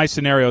up. in my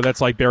scenario, that's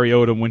like Barry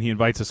Odom when he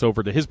invites us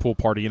over to his pool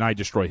party and I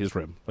destroy his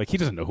rim. Like, he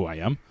doesn't know who I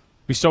am.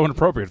 It'd be so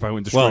inappropriate if I went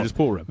and destroyed his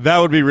pool rim. That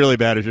would be really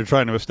bad if you're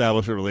trying to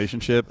establish a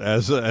relationship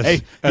as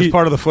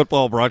part of the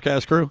football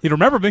broadcast crew. He'd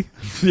remember me.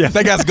 Yeah,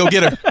 that guy's a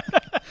go-getter.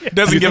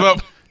 Doesn't give up.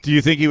 Do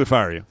you think he would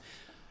fire you?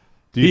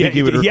 Do you think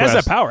he would He has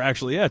request? that power,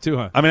 actually, too,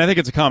 huh? I mean, I think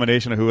it's a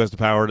combination of who has the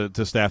power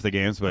to staff the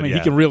games. But he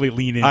can really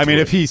lean into it. I mean,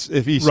 if he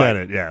said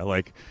it,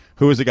 like,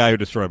 who is the guy who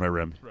destroyed my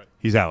rim? Right.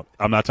 He's out.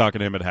 I'm not talking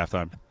to him at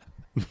halftime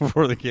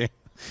before the game.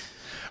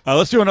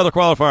 Let's do another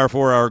qualifier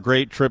for our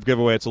great trip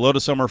giveaway. It's a load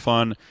of summer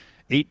fun.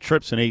 8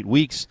 trips in 8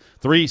 weeks.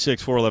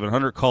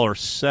 364-1100. Caller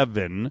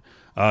 7.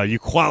 You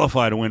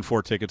qualify to win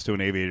 4 tickets to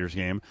an Aviators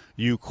game.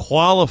 You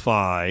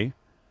qualify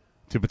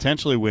to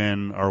potentially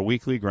win our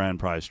weekly grand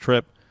prize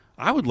trip.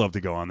 I would love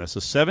to go on this. A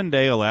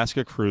 7-day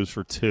Alaska cruise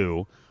for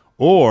 2.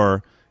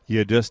 Or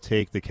you just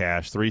take the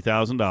cash,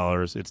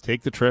 $3,000. It's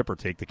take the trip or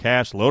take the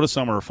cash. Load of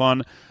summer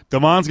fun.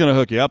 Damon's going to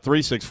hook you up.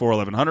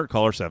 364-1100.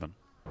 Caller 7.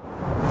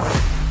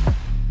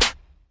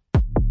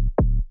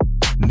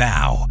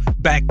 Now,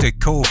 back to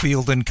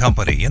Cofield and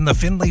Company in the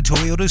Findlay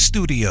Toyota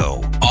studio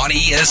on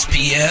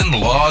ESPN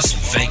Las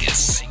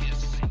Vegas.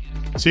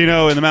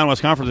 So, in the Mountain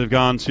West Conference, they've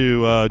gone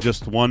to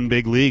just one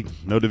big league,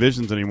 no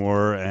divisions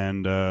anymore,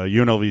 and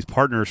UNLV's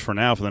partners for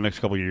now for the next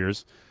couple of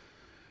years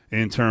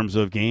in terms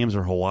of games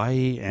are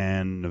Hawaii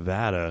and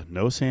Nevada.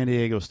 No San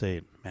Diego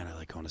State. Man, I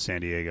like going to San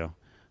Diego.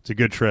 It's a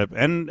good trip,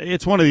 and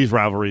it's one of these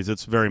rivalries.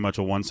 It's very much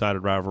a one-sided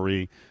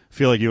rivalry. I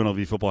feel like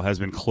UNLV football has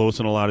been close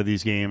in a lot of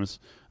these games.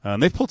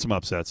 And they've pulled some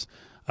upsets,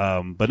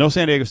 but no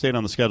San Diego State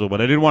on the schedule.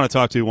 But I did want to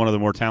talk to one of the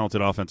more talented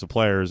offensive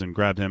players and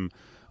grabbed him.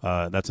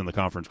 That's in the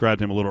conference.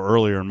 Grabbed him a little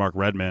earlier, and Mark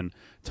Redman,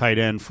 tight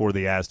end for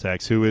the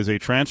Aztecs, who is a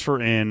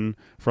transfer in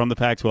from the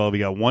Pac-12. He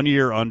got 1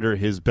 year under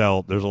his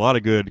belt. There's a lot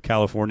of good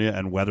California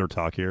and weather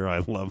talk here. I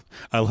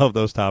love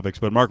those topics.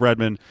 But Mark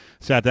Redman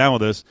sat down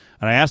with us,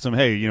 and I asked him,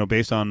 hey,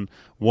 based on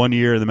 1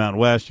 year in the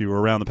Mountain West, you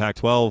were around the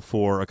Pac-12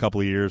 for a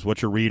couple of years.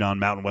 What's your read on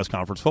Mountain West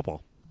Conference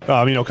football?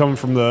 Coming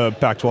from the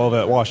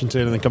Pac-12 at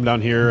Washington and then come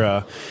down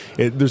here,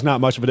 there's not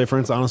much of a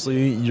difference,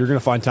 honestly. You're going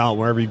to find talent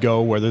wherever you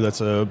go, whether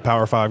that's a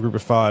Power 5, Group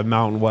of 5,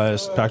 Mountain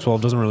West, Pac-12,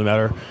 doesn't really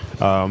matter.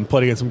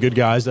 Played against some good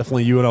guys.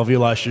 Definitely UNLV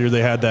last year.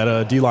 They had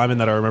that D lineman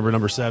that I remember,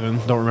 number 7.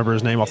 Don't remember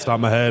his name off the top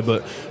of my head,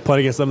 but played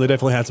against them. They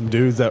definitely had some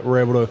dudes that were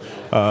able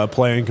to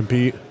play and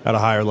compete at a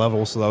higher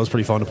level, so that was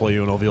pretty fun to play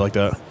UNLV like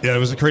that. Yeah, it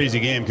was a crazy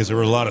game because there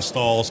were a lot of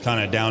stalls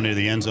kind of down near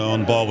the end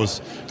zone. Ball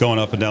was going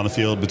up and down the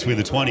field between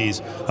the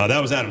 20s.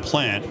 That was Adam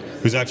Plant,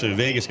 who's actually a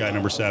Vegas guy,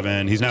 number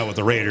 7. He's now with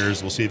the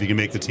Raiders. We'll see if he can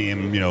make the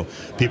team.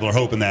 People are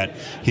hoping that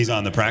he's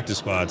on the practice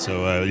squad.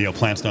 So,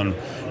 Plant's done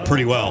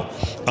pretty well.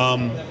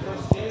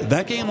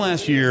 That game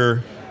last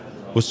year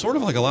was sort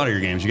of like a lot of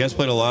your games. You guys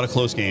played a lot of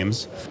close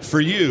games. For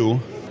you,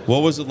 what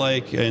was it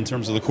like in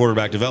terms of the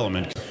quarterback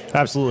development?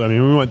 Absolutely.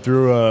 We went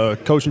through a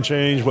coaching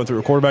change, went through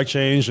a quarterback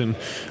change, and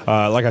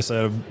like I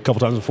said a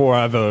couple times before,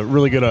 I have a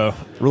really good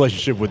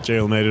relationship with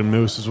Jalen Maiden and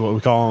Moose is what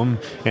we call him,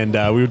 and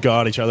we would go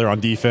at each other on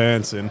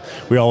defense, and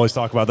we always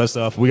talk about that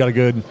stuff. We got a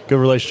good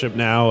relationship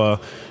now,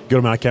 good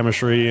amount of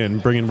chemistry,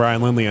 and bringing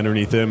Brian Lindley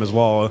underneath him as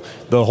well.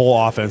 The whole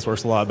offense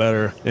works a lot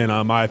better, in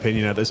my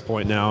opinion, at this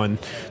point now, and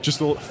just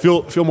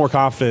feel more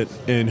confident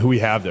in who we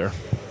have there.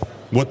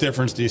 What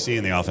difference do you see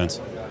in the offense?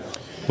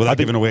 Without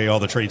giving away all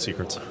the trade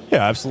secrets.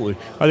 Yeah, absolutely.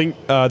 I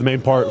think the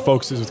main part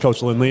focuses with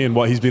Coach Lindley and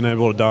what he's been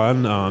able to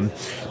done,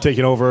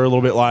 taking over a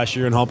little bit last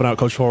year and helping out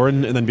Coach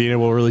Horton, and then being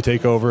able to really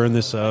take over in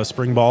this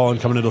spring ball and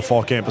coming into the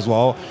fall camp as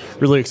well.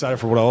 Really excited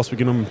for what else we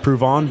can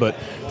improve on, but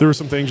there were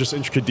some things, just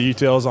intricate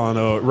details on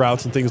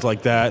routes and things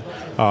like that,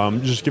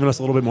 just giving us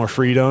a little bit more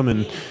freedom,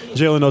 and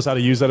Jalen knows how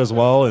to use that as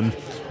well and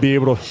be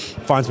able to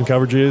find some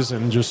coverages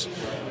and just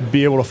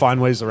be able to find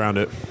ways around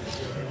it.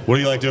 What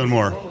do you like doing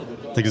more?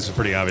 I think it's a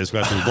pretty obvious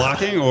question.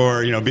 Blocking,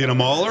 or being a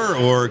mauler,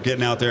 or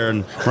getting out there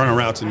and running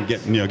routes and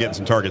getting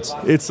some targets.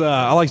 It's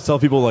I like to tell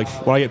people, like,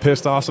 when I get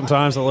pissed off,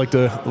 sometimes I like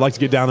to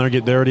get down there and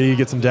get dirty,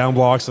 get some down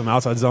blocks, some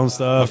outside zone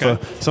stuff.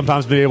 Okay.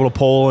 Sometimes be able to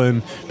pull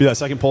and be that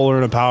second puller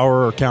in a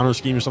power or counter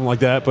scheme or something like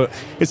that. But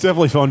it's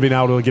definitely fun being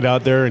able to get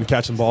out there and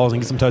catch some balls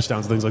and get some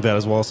touchdowns and things like that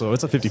as well. So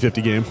it's a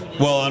 50-50 game.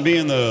 Well, on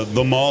being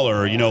the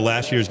mauler,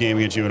 last year's game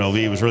against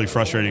UNLV was really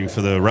frustrating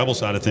for the Rebel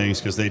side of things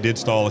because they did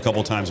stall a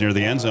couple times near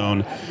the end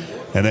zone.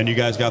 And then you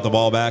guys got the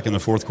ball back in the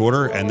fourth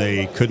quarter, and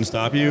they couldn't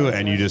stop you,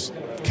 and you just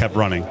kept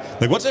running.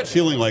 Like, what's that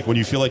feeling like when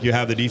you feel like you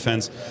have the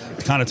defense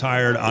kind of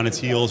tired on its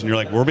heels, and you're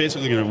like,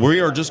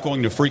 we are just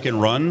going to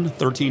freaking run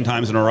 13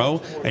 times in a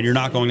row, and you're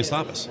not going to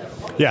stop us?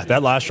 Yeah,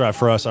 that last drive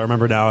for us, I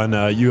remember now, and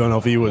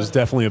UNLV was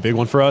definitely a big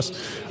one for us.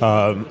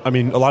 A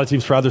lot of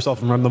teams pride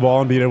themselves on running the ball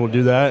and being able to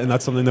do that, and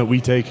that's something that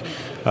we take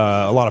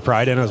a lot of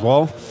pride in as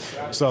well.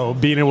 So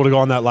being able to go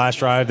on that last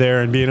drive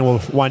there and being able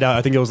to wind out,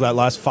 I think it was that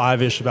last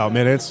 5-ish about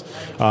minutes,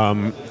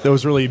 it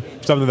was really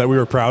something that we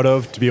were proud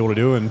of to be able to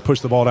do and push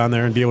the ball down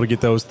there and be able to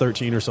get those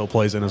 13 or so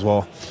plays in as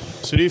well.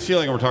 So do you feel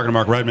like, we're talking to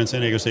Mark Redman, San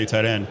Diego State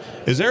tight end,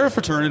 is there a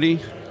fraternity?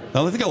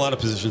 I think a lot of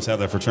positions have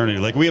that fraternity.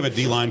 Like, we have a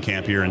D-line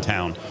camp here in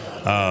town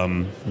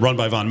run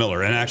by Von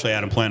Miller. And actually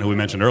Adam Plant, who we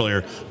mentioned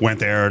earlier, went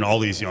there, and all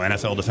these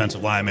NFL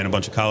defensive linemen, a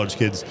bunch of college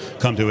kids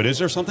come to it. Is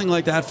there something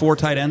like that for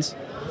tight ends?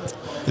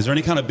 Is there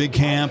any kind of big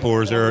camp,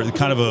 or is there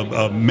kind of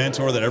a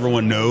mentor that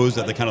everyone knows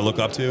that they kind of look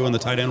up to in the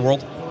tight end world?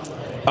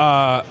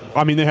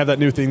 They have that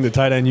new thing, the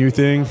tight end U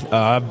thing.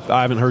 I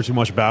haven't heard too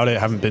much about it.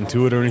 Haven't been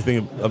to it or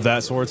anything of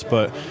that sorts.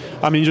 But,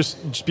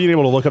 just being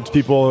able to look up to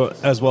people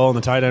as well in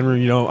the tight end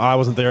room. I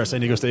wasn't there at San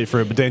Diego State for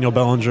it, but Daniel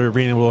Bellinger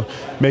being able to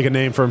make a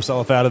name for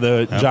himself out of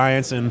the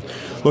Giants. And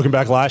looking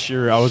back last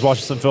year, I was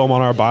watching some film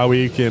on our bye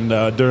week, and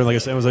during a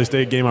San Jose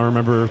State game I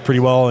remember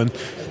pretty well. And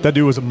that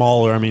dude was a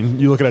mauler.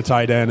 You look at a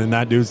tight end, and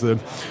that dude's the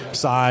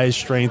size,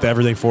 strength,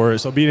 everything for it.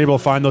 So being able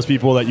to find those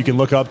people that you can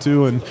look up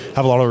to and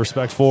have a lot of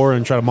respect for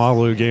and try to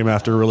model a game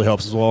after really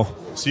helps as well.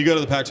 So you go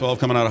to the Pac-12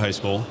 coming out of high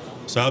school.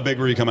 So how big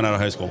were you coming out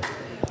of high school?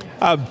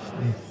 I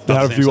had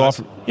a few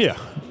offers. Yeah.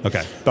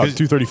 Okay. About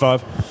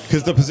 235.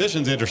 Because the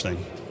position's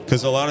interesting.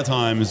 Because a lot of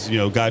times,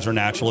 guys are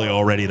naturally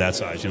already that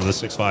size. The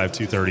 6'5",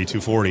 230,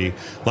 240. A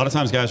lot of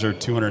times guys are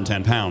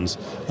 210 pounds.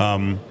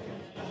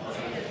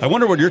 I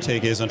wonder what your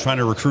take is on trying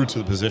to recruit to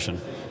the position,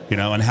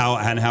 and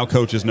how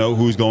coaches know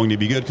who's going to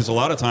be good, because a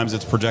lot of times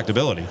it's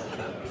projectability.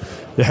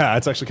 Yeah,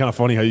 it's actually kind of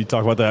funny how you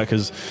talk about that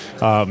because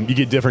you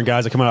get different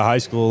guys that come out of high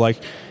school. Like,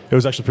 it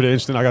was actually pretty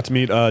interesting. I got to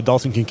meet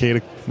Dalton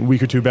Kincaid a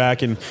week or two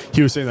back, and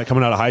he was saying that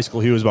coming out of high school,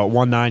 he was about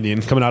 190,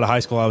 and coming out of high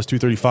school, I was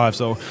 235.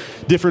 So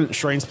different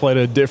strengths play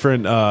to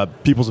different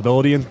people's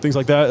ability and things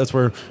like that. That's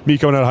where me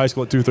coming out of high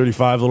school at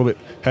 235, a little bit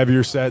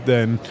heavier set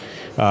than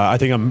I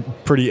think I'm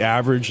pretty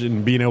average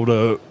in being able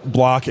to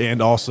block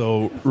and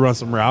also run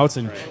some routes.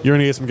 And you're going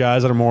to get some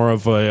guys that are more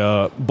of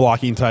a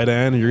blocking tight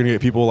end, and you're going to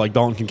get people like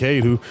Dalton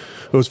Kincaid, who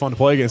it was fun to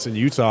play against in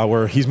Utah,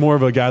 where he's more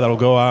of a guy that'll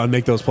go out and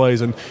make those plays,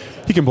 and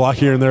he can block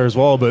here and there as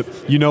well, but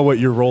you know what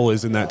your role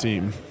is in that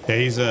team. Yeah,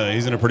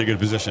 he's in a pretty good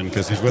position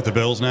because he's with the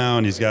Bills now,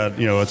 and he's got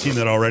a team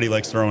that already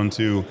likes throwing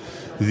to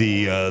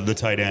the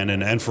tight end,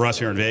 and for us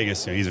here in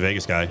Vegas, he's a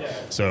Vegas guy,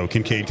 so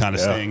Kincaid kind of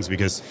stings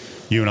because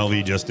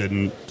UNLV just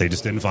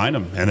didn't find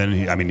him, and then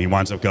he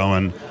winds up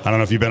going. I don't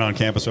know if you've been on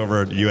campus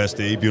over at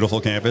USD,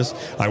 beautiful campus.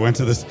 I went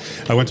to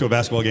a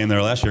basketball game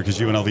there last year because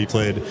UNLV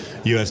played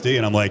USD,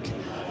 and I'm like,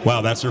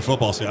 wow, that's their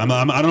football stadium.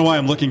 I don't know why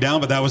I'm looking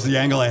down, but that was the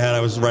angle I had. I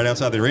was right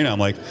outside the arena. I'm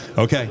like,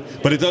 okay.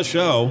 But it does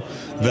show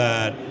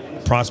that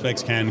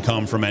prospects can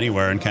come from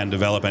anywhere and can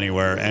develop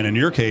anywhere. And in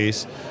your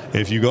case,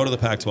 if you go to the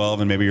Pac-12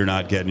 and maybe you're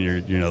not getting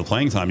your the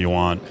playing time you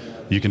want,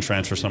 you can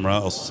transfer somewhere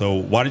else. So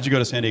why did you go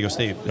to San Diego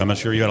State? I'm not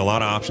sure you had a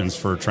lot of options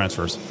for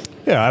transfers.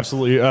 Yeah,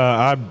 absolutely.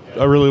 I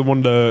really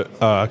wanted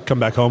to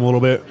come back home a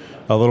little bit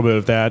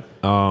of that.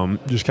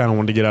 Just kind of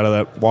wanted to get out of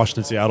that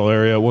Washington, Seattle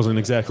area. It wasn't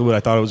exactly what I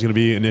thought it was going to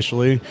be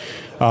initially.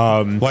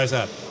 Why is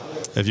that?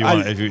 If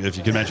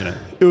you could mention it.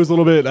 It was a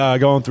little bit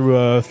going through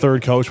a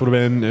third coach would have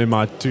been in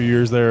my 2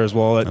 years there as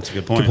well. That's a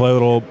good point. Could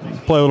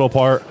play a little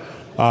part.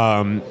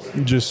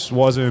 Just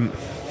wasn't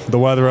the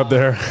weather up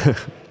there.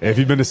 If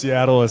you've been to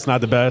Seattle, it's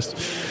not the best.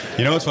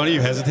 You know what's funny?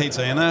 You hesitate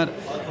saying that,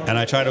 and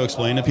I try to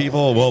explain to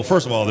people. Well,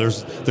 first of all,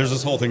 there's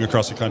this whole thing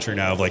across the country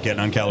now of like getting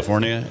on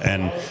California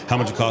and how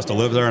much it costs to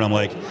live there, and I'm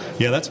like,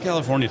 yeah, that's a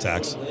California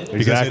tax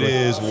because it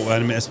is,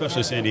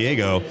 especially San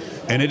Diego,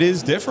 and it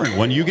is different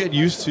when you get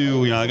used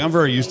to. Like I'm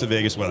very used to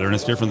Vegas weather, and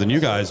it's different than you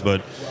guys.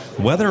 But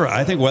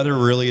I think weather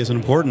really is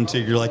important to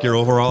your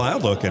overall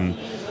outlook. And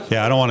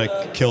yeah, I don't want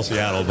to kill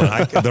Seattle,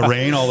 but the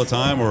rain all the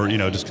time, or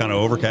just kind of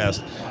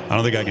overcast, I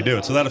don't think I could do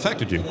it. So that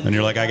affected you, and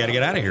you're like, I got to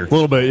get out of here. A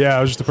little bit, yeah.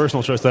 It was just a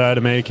personal choice that I had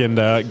to make, and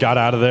got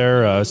out of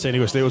there. San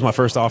Diego State was my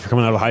first offer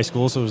coming out of high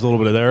school, so it was a little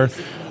bit of there.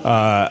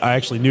 I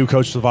actually knew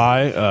Coach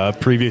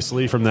Savai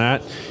previously from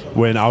that.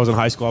 When I was in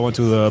high school, I went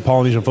to the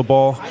Polynesian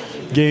football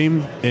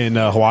game in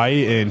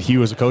Hawaii, and he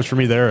was a coach for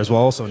me there as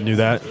well, so I knew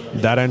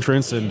that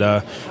entrance. And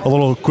a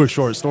little quick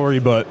short story,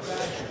 but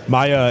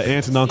my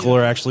aunt and uncle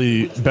are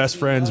actually best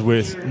friends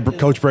with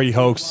Coach Brady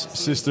Hoke's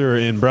sister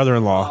and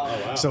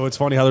brother-in-law. So it's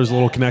funny how there's a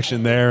little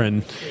connection there.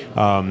 And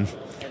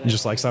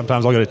just like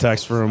sometimes I'll get a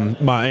text from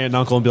my aunt and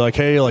uncle and be like,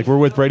 hey, like we're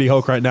with Brady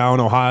Hoke right now in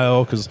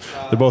Ohio, because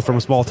they're both from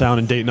a small town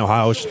in Dayton,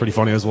 Ohio, which is pretty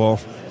funny as well.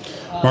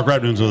 Mark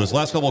Redman's with us.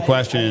 Last couple of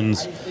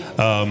questions.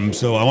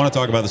 So I want to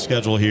talk about the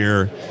schedule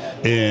here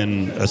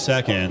in a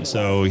second.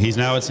 So he's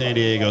now at San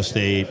Diego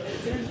State.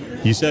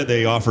 You said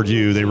they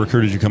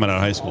recruited you coming out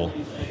of high school.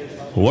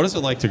 What is it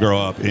like to grow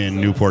up in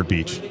Newport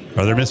Beach?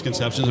 Are there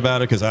misconceptions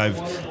about it? Because I've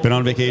been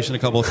on vacation a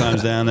couple of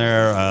times down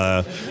there.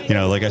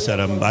 Like I said,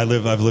 I've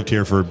lived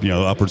here for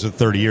upwards of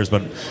 30 years,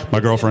 but my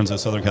girlfriend's a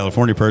Southern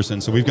California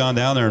person, so we've gone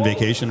down there on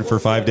vacation for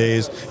 5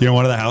 days.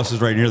 One of the houses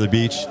right near the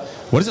beach.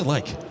 What is it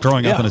like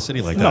growing up in a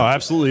city like that? No,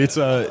 absolutely.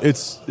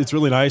 It's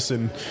really nice,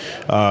 and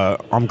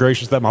I'm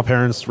gracious that my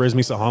parents raised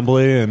me so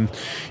humbly. And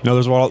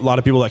there's a lot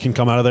of people that can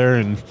come out of there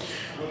and.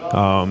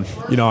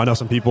 I know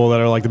some people that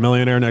are like the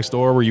millionaire next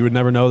door where you would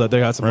never know that they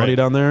got some money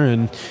down there,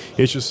 and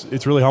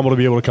it's really humble to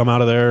be able to come out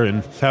of there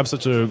and have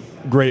such a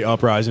great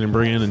uprising and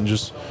bring in and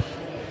just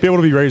be able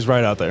to be raised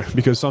right out there,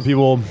 because some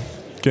people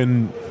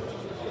can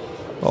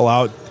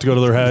allow it to go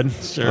to their head,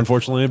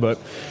 unfortunately, but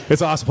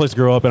it's an awesome place to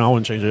grow up, and I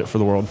wouldn't change it for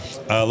the world.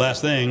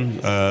 Last thing,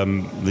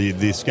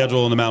 the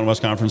schedule in the Mountain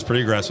West Conference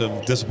pretty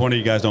aggressive. Disappointed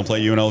you guys don't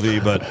play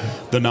UNLV, but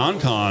the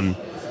non-con.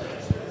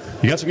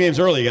 You got some games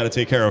early you got to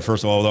take care of,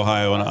 first of all, with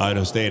Ohio and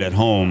Idaho State at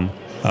home.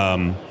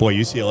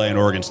 UCLA and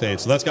Oregon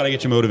State. So that's got to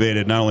get you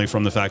motivated, not only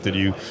from the fact that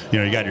you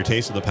got your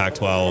taste of the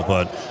Pac-12,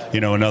 but,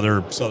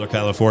 another Southern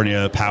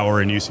California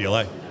power in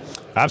UCLA.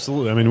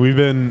 Absolutely. I mean, we've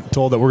been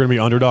told that we're going to be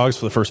underdogs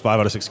for the first 5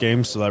 out of 6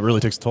 games, so that really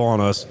takes a toll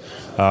on us.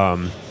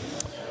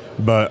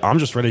 But I'm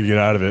just ready to get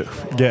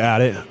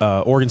at it.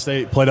 Oregon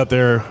State played up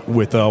there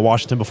with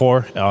Washington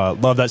before.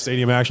 Love that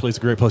stadium, actually. It's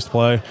a great place to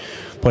play.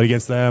 Played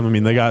against them. I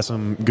mean, they got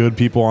some good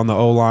people on the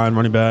O-line,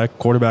 running back,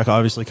 quarterback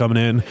obviously coming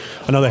in.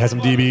 I know they had some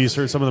DBs.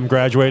 Heard some of them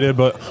graduated,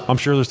 but I'm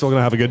sure they're still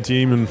going to have a good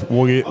team, and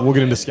we'll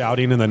get into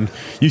scouting. And then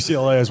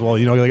UCLA as well.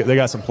 They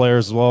got some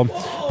players as well.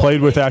 Played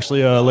with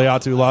actually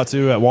Leatu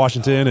Latu at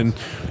Washington, and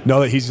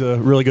know that he's a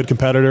really good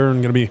competitor,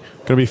 and going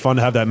to be fun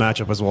to have that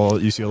matchup as well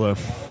at UCLA.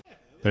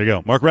 There you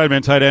go. Mark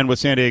Redman, tight end with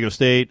San Diego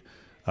State.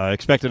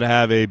 Expected to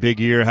have a big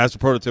year. Has the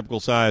prototypical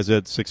size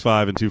at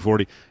 6'5" and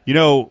 240.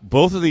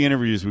 Both of the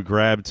interviews we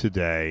grabbed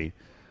today,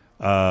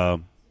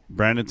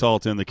 Brandon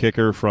Talton, the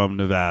kicker from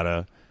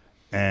Nevada,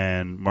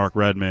 and Mark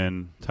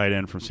Redman, tight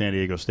end from San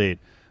Diego State.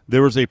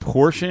 There was a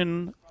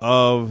portion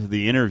of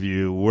the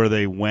interview where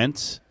they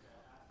went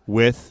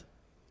with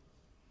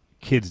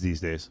kids these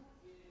days.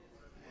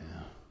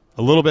 Yeah.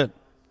 A little bit.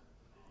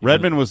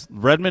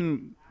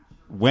 Redman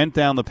went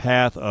down the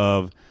path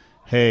of,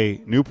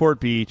 hey, Newport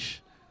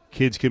Beach,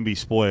 kids can be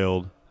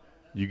spoiled.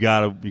 We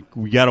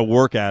gotta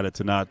work at it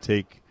to not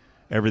take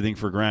everything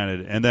for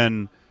granted. And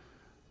then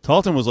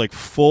Talton was like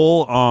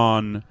full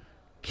on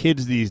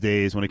kids these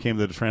days when it came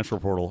to the transfer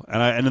portal.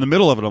 And in the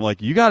middle of it, I'm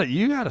like, you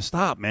gotta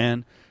stop,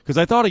 man. Because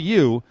I thought of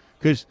you,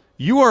 because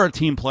you are a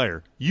team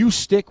player. You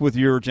stick with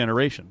your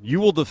generation.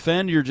 You will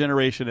defend your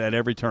generation at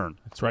every turn.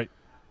 That's right.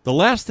 The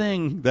last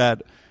thing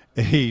that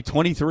a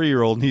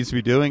 23-year-old needs to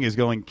be doing is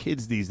going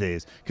kids these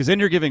days, because then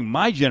you're giving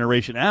my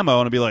generation ammo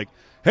and I'll be like,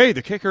 hey,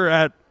 the kicker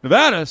at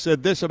Nevada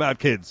said this about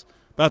kids,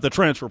 about the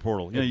transfer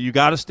portal. You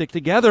got to stick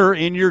together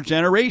in your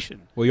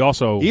generation. Well, you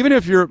also, even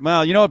if you're,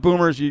 well, you know what,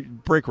 boomers, you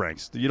break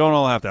ranks. You don't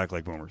all have to act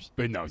like boomers.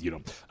 But no, you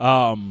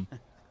don't.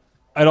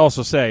 I'd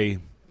also say,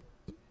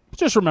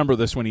 just remember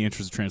this when he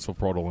enters the transfer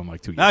portal in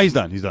like 2 years. No, he's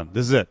done. He's done.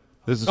 This is it.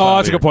 This is. Oh,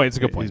 that's a good point. It's a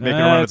good point. He's making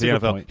a run at the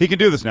NFL. He can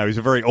do this now. He's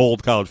a very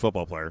old college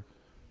football player.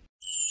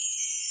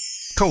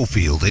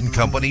 Cofield and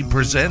Company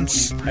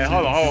presents. Hey,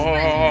 hold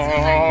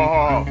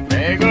on.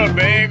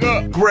 Bag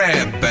up.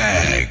 Grab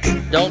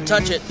Bag. Don't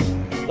touch it.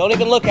 Don't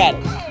even look at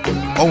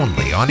it.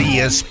 Only on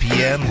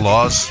ESPN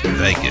Las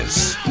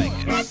Vegas.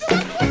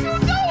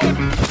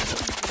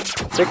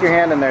 Stick your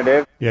hand in there,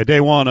 Dave. Yeah,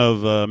 day one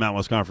of Mountain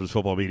West Conference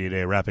Football Media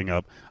Day wrapping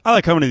up. I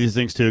like coming to these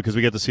things, too, because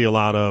we get to see a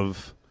lot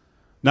of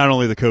not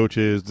only the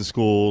coaches, the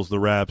schools, the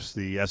reps,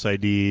 the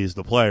SIDs,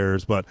 the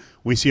players, but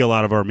we see a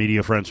lot of our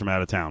media friends from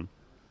out of town.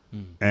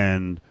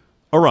 And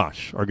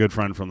Arash, our good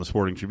friend from the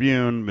Sporting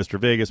Tribune, Mr.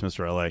 Vegas,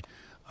 Mr. LA,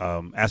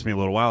 asked me a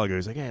little while ago.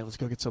 He's like, hey, let's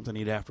go get something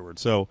to eat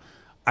afterwards. So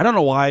I don't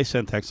know why I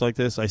send texts like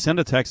this. I send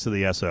a text to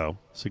the SO,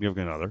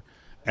 significant other,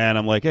 and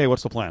I'm like, hey,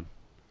 what's the plan?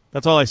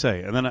 That's all I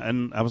say.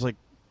 And I was like,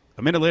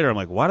 a minute later, I'm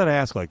like, why did I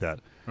ask like that?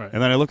 Right.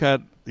 And then I look at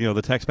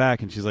the text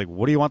back, and she's like,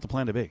 what do you want the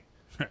plan to be?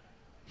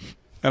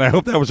 And I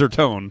hope that was her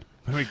tone.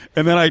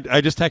 And then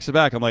I just texted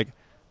back. I'm like,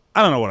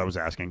 I don't know what I was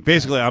asking.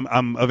 Basically,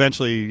 I'm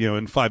eventually,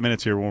 in 5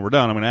 minutes here when we're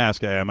done, I'm going to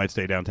ask. I might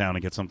stay downtown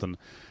and get something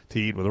to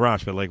eat with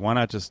Arash, but why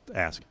not just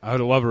ask? I would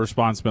love a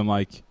response been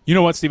like, you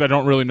know what, Steve, I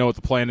don't really know what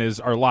the plan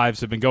is. Our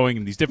lives have been going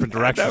in these different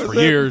directions for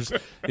years.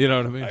 You know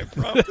what I mean?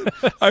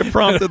 I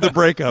prompted the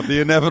breakup, the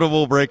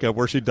inevitable breakup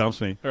where she dumps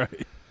me.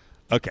 Right.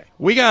 Okay.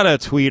 We got a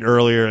tweet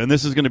earlier, and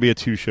this is going to be a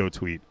two-show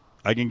tweet.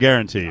 I can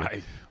guarantee you.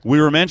 We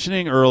were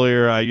mentioning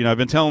earlier, I've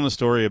been telling the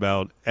story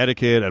about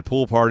etiquette at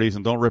pool parties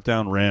and don't rip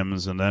down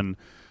rims, and then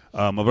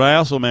but I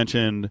also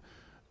mentioned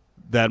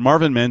that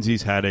Marvin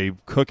Menzies had a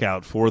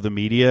cookout for the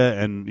media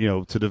and,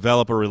 to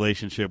develop a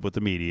relationship with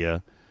the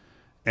media.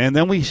 And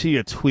then we see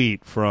a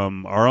tweet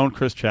from our own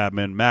Chris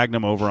Chapman,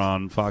 Magnum over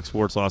on Fox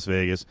Sports Las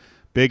Vegas,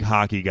 big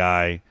hockey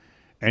guy,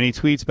 and he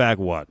tweets back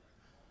what?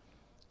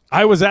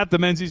 I was at the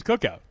Menzies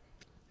cookout.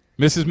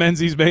 Mrs.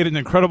 Menzies made an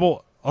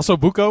incredible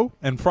ossobuco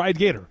and fried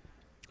gator.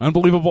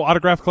 Unbelievable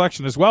autograph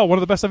collection as well. One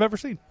of the best I've ever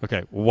seen.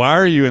 Okay, why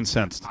are you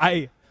incensed?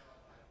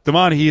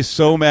 Damon, he is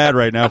so mad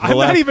right now. For I'm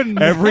not even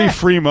every mad.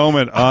 Free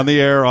moment, on the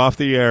air, off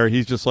the air,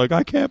 he's just like,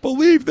 I can't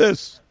believe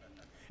this.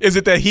 Is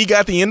it that he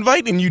got the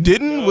invite and you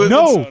didn't?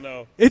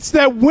 No. It's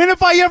that when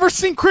have I ever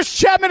seen Chris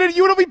Chapman at a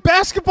UNLV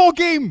basketball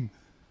game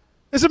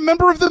as a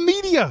member of the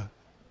media?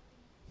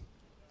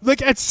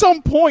 Like, at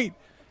some point.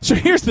 So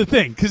here's the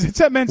thing, because it's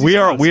at Menzies.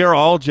 We are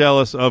all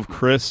jealous of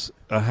Chris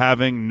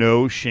having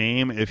no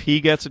shame. If he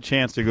gets a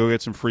chance to go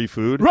get some free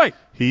food, right,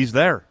 he's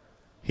there.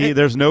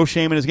 There's no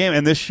shame in his game,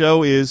 and this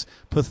show is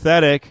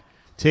pathetic,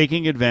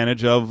 taking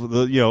advantage of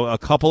a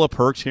couple of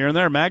perks here and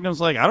there.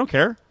 Magnum's like, I don't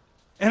care.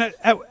 And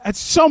at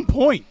some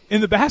point in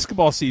the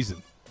basketball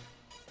season,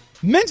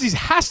 Menzies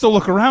has to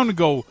look around and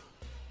go,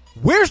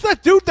 where's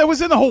that dude that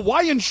was in the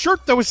Hawaiian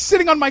shirt that was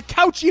sitting on my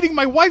couch eating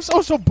my wife's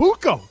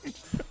ossobuco?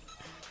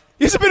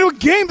 He hasn't been to a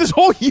game this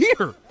whole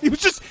year. He was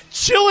just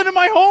chilling in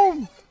my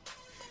home.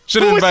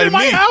 Should have invited in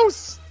my me.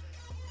 House.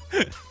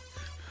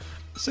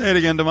 Say it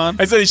again, Damon.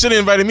 I said he should have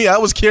invited me. I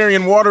was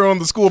carrying water on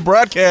the school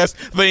broadcast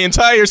the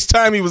entire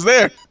time he was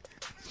there.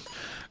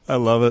 I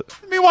love it.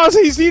 Meanwhile,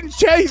 he's eating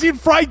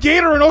fried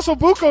gator and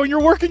ossobuco, and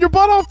you're working your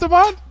butt off, Damon.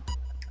 All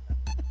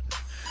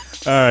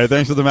right,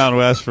 thanks to the Mountain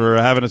West for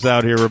having us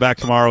out here. We're back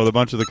tomorrow with a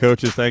bunch of the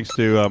coaches. Thanks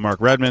to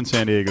Mark Redman,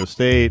 San Diego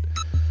State.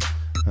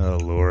 Oh,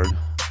 Lord.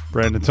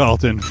 Brandon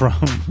Talton from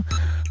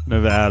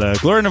Nevada.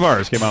 Gloria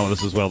Navarez came on with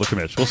us as well, the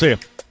commish. We'll see you.